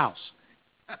floor of the House."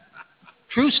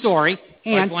 True story.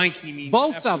 And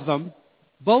both of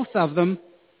them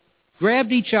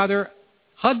grabbed each other,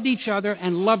 hugged each other,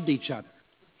 and loved each other.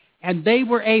 And they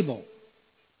were able,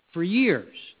 for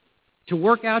years, to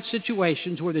work out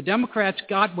situations where the Democrats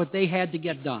got what they had to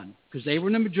get done, because they were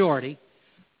in the majority,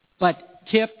 but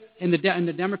Tip and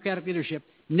the Democratic leadership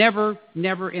never,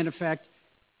 in effect,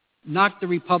 knocked the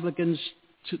Republicans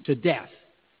to death.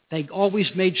 They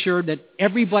always made sure that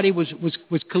everybody was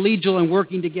collegial and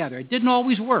working together. It didn't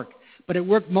always work, but it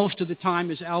worked most of the time,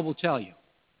 as Al will tell you.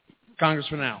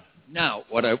 Congressman Al. Now,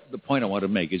 the point I want to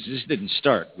make is this didn't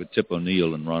start with Tip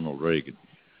O'Neill and Ronald Reagan.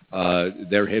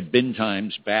 There have been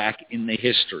times back in the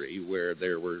history where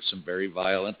there were some very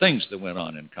violent things that went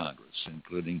on in Congress,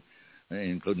 including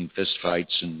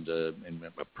fistfights and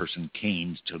a person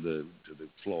caned to the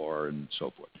floor and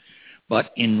so forth.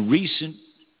 But in recent,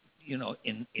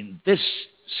 in this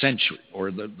century,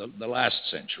 or the last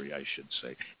century, I should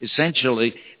say,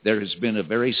 essentially there has been a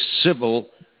very civil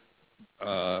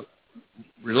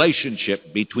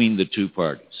relationship between the two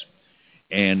parties,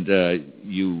 and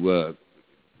you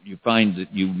find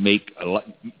that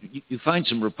you find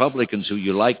some Republicans who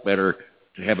you like better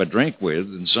to have a drink with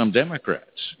than some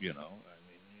Democrats. You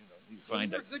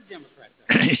find You're a good Democrat.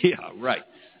 Yeah, right.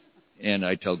 And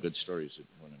I tell good stories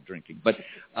when I'm drinking. But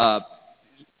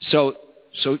so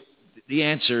the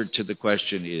answer to the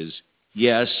question is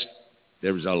yes.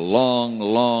 There was a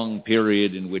long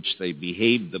period in which they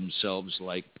behaved themselves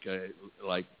like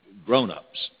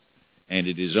grown-ups, and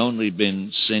it has only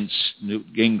been since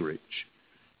Newt Gingrich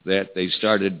that they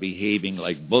started behaving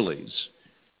like bullies,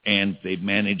 and they've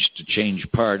managed to change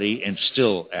party and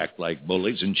still act like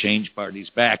bullies, and change parties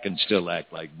back and still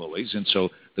act like bullies. And so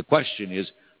the question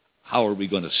is, how are we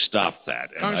going to stop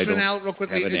that? And Congressman I Al, don't real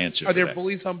quickly, have an answer are to there that.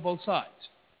 bullies on both sides?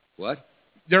 What?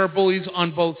 There are bullies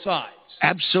on both sides.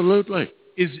 Absolutely.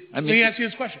 Let me ask you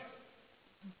this question.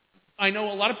 I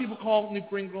know a lot of people call Newt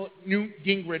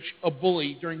Gingrich a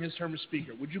bully during his term as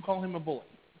Speaker. Would you call him a bully?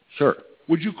 Sure.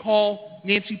 Would you call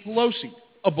Nancy Pelosi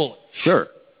a bully? Sure.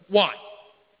 Why?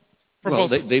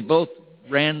 They both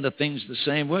ran the things the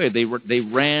same way. They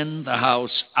ran the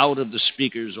House out of the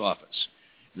Speaker's office.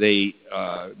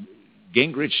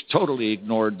 Gingrich totally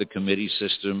ignored the committee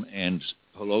system, and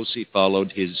Pelosi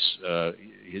followed his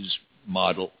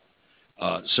model.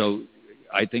 So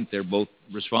I think they're both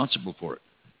responsible for it.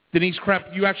 Denise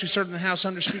Krepp, you actually served in the House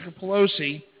under Speaker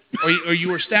Pelosi, or you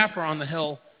were staffer on the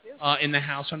Hill in the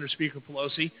House under Speaker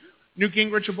Pelosi. Newt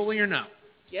Gingrich a bully or no?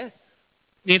 Yes.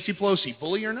 Nancy Pelosi,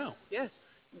 bully or no? Yes.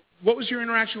 What was your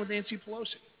interaction with Nancy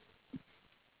Pelosi?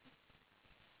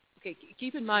 Okay,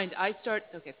 keep in mind, I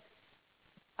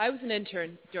was an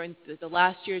intern during the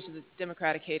last years of the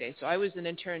Democratic heyday. So I was an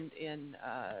intern in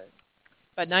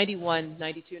about 91,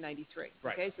 92, 93.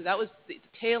 Right. Okay, so that was the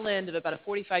tail end of about a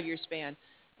 45-year span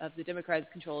of the Democrats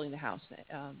controlling the House.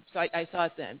 So I saw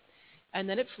it then. And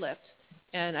then it flipped,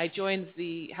 and I joined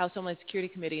the House Homeland Security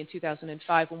Committee in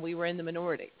 2005 when we were in the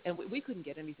minority. And we couldn't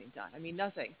get anything done. I mean,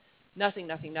 nothing.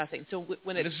 So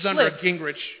when it This is flipped, under a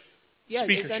Gingrich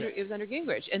speakership. It was under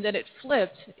Gingrich. And then it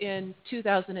flipped in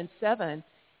 2007.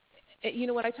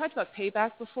 When I talked about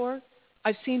payback before,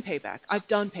 I've seen payback. I've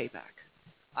done payback.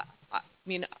 I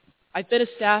mean, I've been a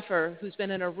staffer who's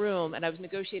been in a room, and I was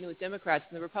negotiating with Democrats,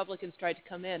 and the Republicans tried to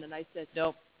come in, and I said,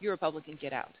 no, you're a Republican,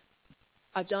 get out.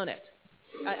 I've done it.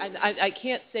 I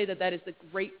can't say that is the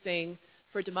great thing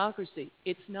for democracy.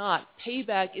 It's not.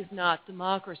 Payback is not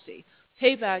democracy.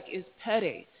 Payback is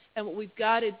petty. And what we've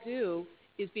got to do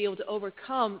is be able to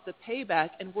overcome the payback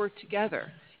and work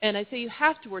together. And I say you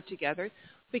have to work together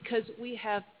because we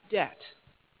have debt.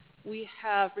 We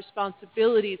have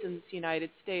responsibilities in this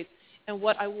United States. And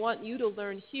what I want you to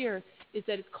learn here is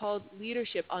that it's called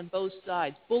leadership on both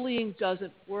sides. Bullying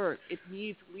doesn't work. It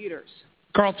needs leaders.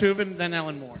 Carl Tubin, then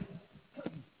Ellen Moore.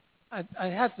 I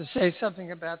have to say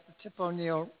something about the Tip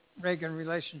O'Neill-Reagan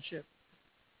relationship.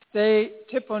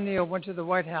 Tip O'Neill went to the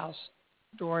White House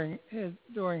during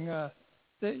the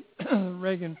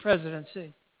Reagan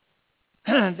presidency.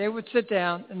 They would sit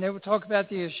down and they would talk about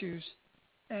the issues,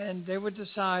 and they would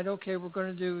decide, okay, we're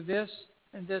going to do this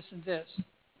and this and this.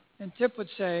 And Tip would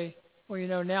say,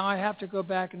 well, now I have to go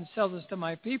back and sell this to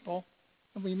my people,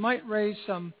 and we might raise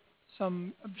some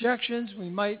objections, we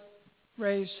might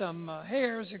raise some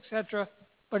hairs, etc.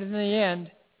 But in the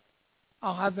end,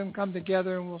 I'll have them come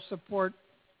together and we'll support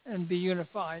and be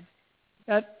unified.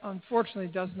 That, unfortunately,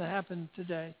 doesn't happen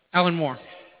today. Alan Moore.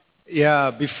 Yeah,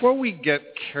 before we get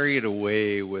carried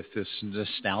away with this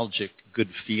nostalgic good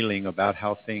feeling about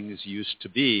how things used to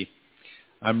be,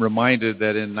 I'm reminded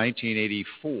that in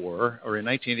 1984, or in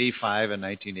 1985 and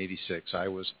 1986, I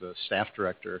was the staff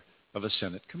director of a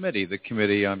Senate committee, the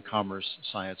Committee on Commerce,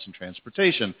 Science, and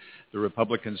Transportation. The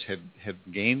Republicans had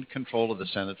gained control of the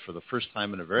Senate for the first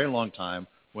time in a very long time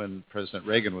when President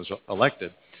Reagan was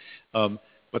elected.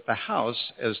 But the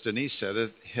House, as Denise said,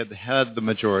 it had the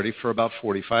majority for about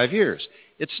 45 years.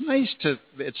 It's nice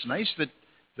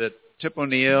that Tip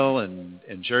O'Neill and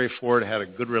Jerry Ford had a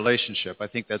good relationship. I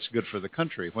think that's good for the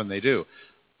country when they do.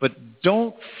 But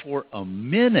don't for a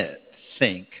minute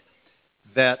think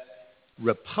that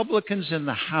Republicans in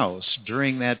the House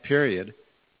during that period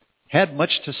had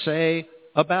much to say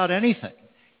about anything.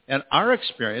 And our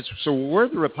experience, so we're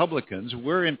the Republicans,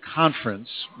 we're in conference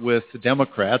with the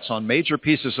Democrats on major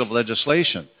pieces of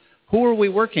legislation. Who are we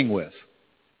working with?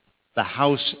 The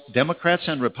House Democrats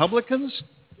and Republicans?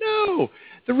 No.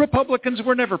 The Republicans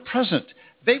were never present.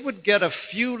 They would get a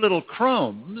few little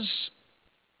crumbs,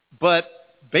 but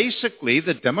basically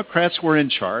the Democrats were in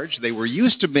charge. They were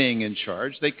used to being in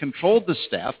charge. They controlled the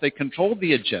staff. They controlled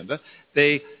the agenda.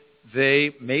 They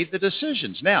made the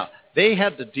decisions. Now, they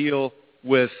had to deal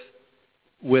with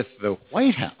the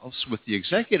White House, with the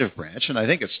executive branch, and I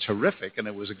think it's terrific, and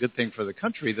it was a good thing for the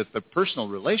country that the personal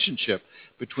relationship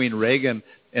between Reagan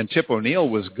and Tip O'Neill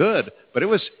was good, but it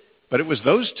was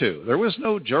those two. There was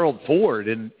no Gerald Ford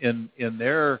in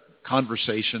their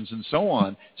conversations and so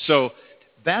on. So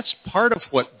that's part of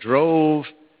what drove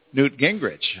Newt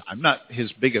Gingrich. I'm not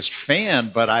his biggest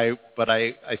fan, but I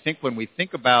think when we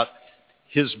think about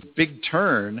his big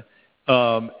turn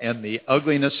and the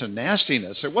ugliness and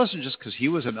nastiness, it wasn't just because he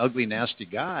was an ugly, nasty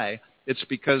guy. It's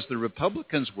because the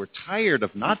Republicans were tired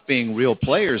of not being real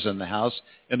players in the House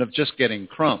and of just getting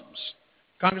crumbs.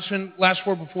 Congressman, last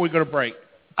word before we go to break.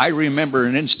 I remember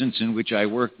an instance in which I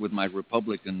worked with my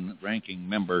Republican ranking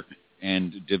member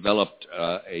and developed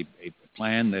a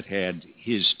plan that had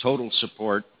his total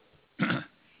support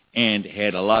and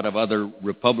had a lot of other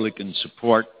Republican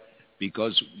support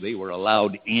because they were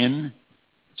allowed in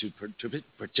to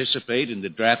participate in the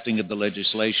drafting of the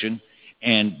legislation.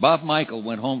 And Bob Michael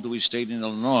went home to his state in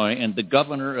Illinois, and the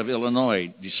governor of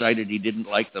Illinois decided he didn't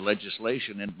like the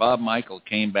legislation, and Bob Michael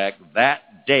came back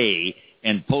that day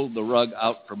and pulled the rug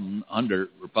out from under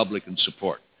Republican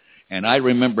support. And I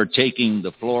remember taking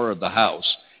the floor of the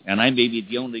House, and I may be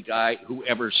the only guy who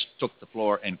ever took the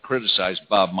floor and criticized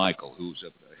Bob Michael, who's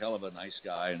a hell of a nice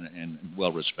guy and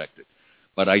well-respected.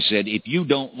 But I said, if you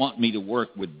don't want me to work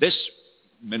with this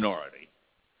minority,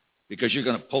 because you're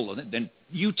going to pull it, then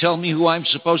you tell me who I'm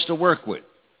supposed to work with.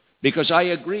 Because I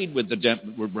agreed with the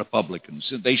Republicans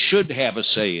that they should have a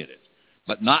say in it,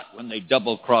 but not when they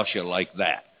double-cross you like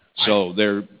that. So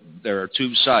there are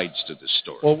two sides to this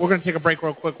story. Well, we're going to take a break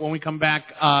real quick. When we come back,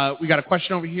 we got a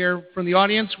question over here from the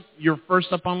audience. You're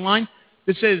first up online.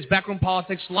 This is Backroom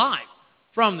Politics Live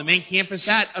from the main campus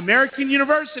at American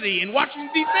University in Washington,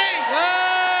 D.C.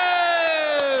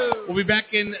 Whoa! We'll be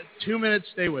back in 2 minutes.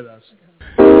 Stay with us.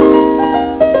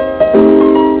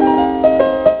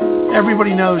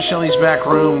 Everybody knows Shelley's Back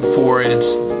Room for its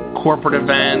corporate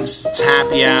events, its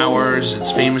happy hours,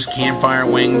 its famous campfire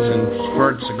wings and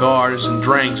spurt cigars and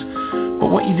drinks. But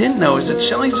what you didn't know is that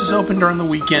Shelley's is open during the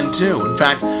weekend too. In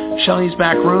fact, Shelley's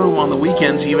Back Room on the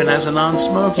weekends even has a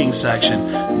non-smoking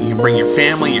section. You can bring your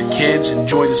family, your kids,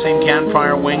 enjoy the same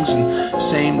campfire wings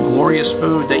and same glorious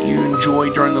food that you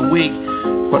enjoy during the week,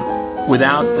 but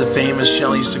without the famous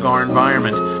Shelley's cigar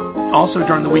environment. Also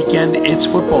during the weekend, it's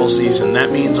football season.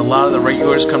 That means a lot of the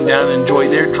regulars come down and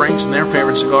enjoy their drinks and their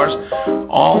favorite cigars,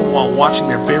 all while watching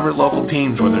their favorite local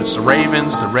teams, whether it's the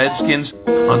Ravens, the Redskins,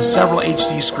 on several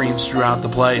HD screens throughout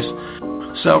the place.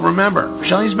 So remember,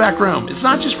 Shelley's Back Room, it's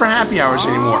not just for happy hours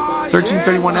anymore.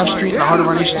 1331 F Street in the heart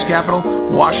of our nation's capital,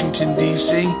 Washington,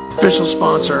 D.C., official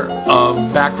sponsor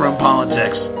of Backroom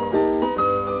Politics.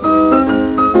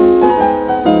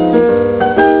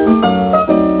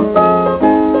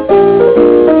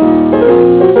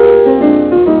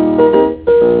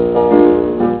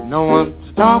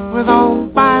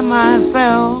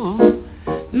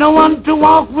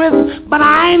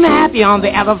 you on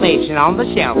the elevation, on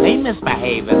the shelf, ain't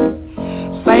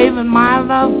misbehaving. Saving my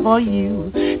love for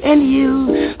you, and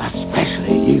you,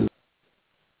 especially you.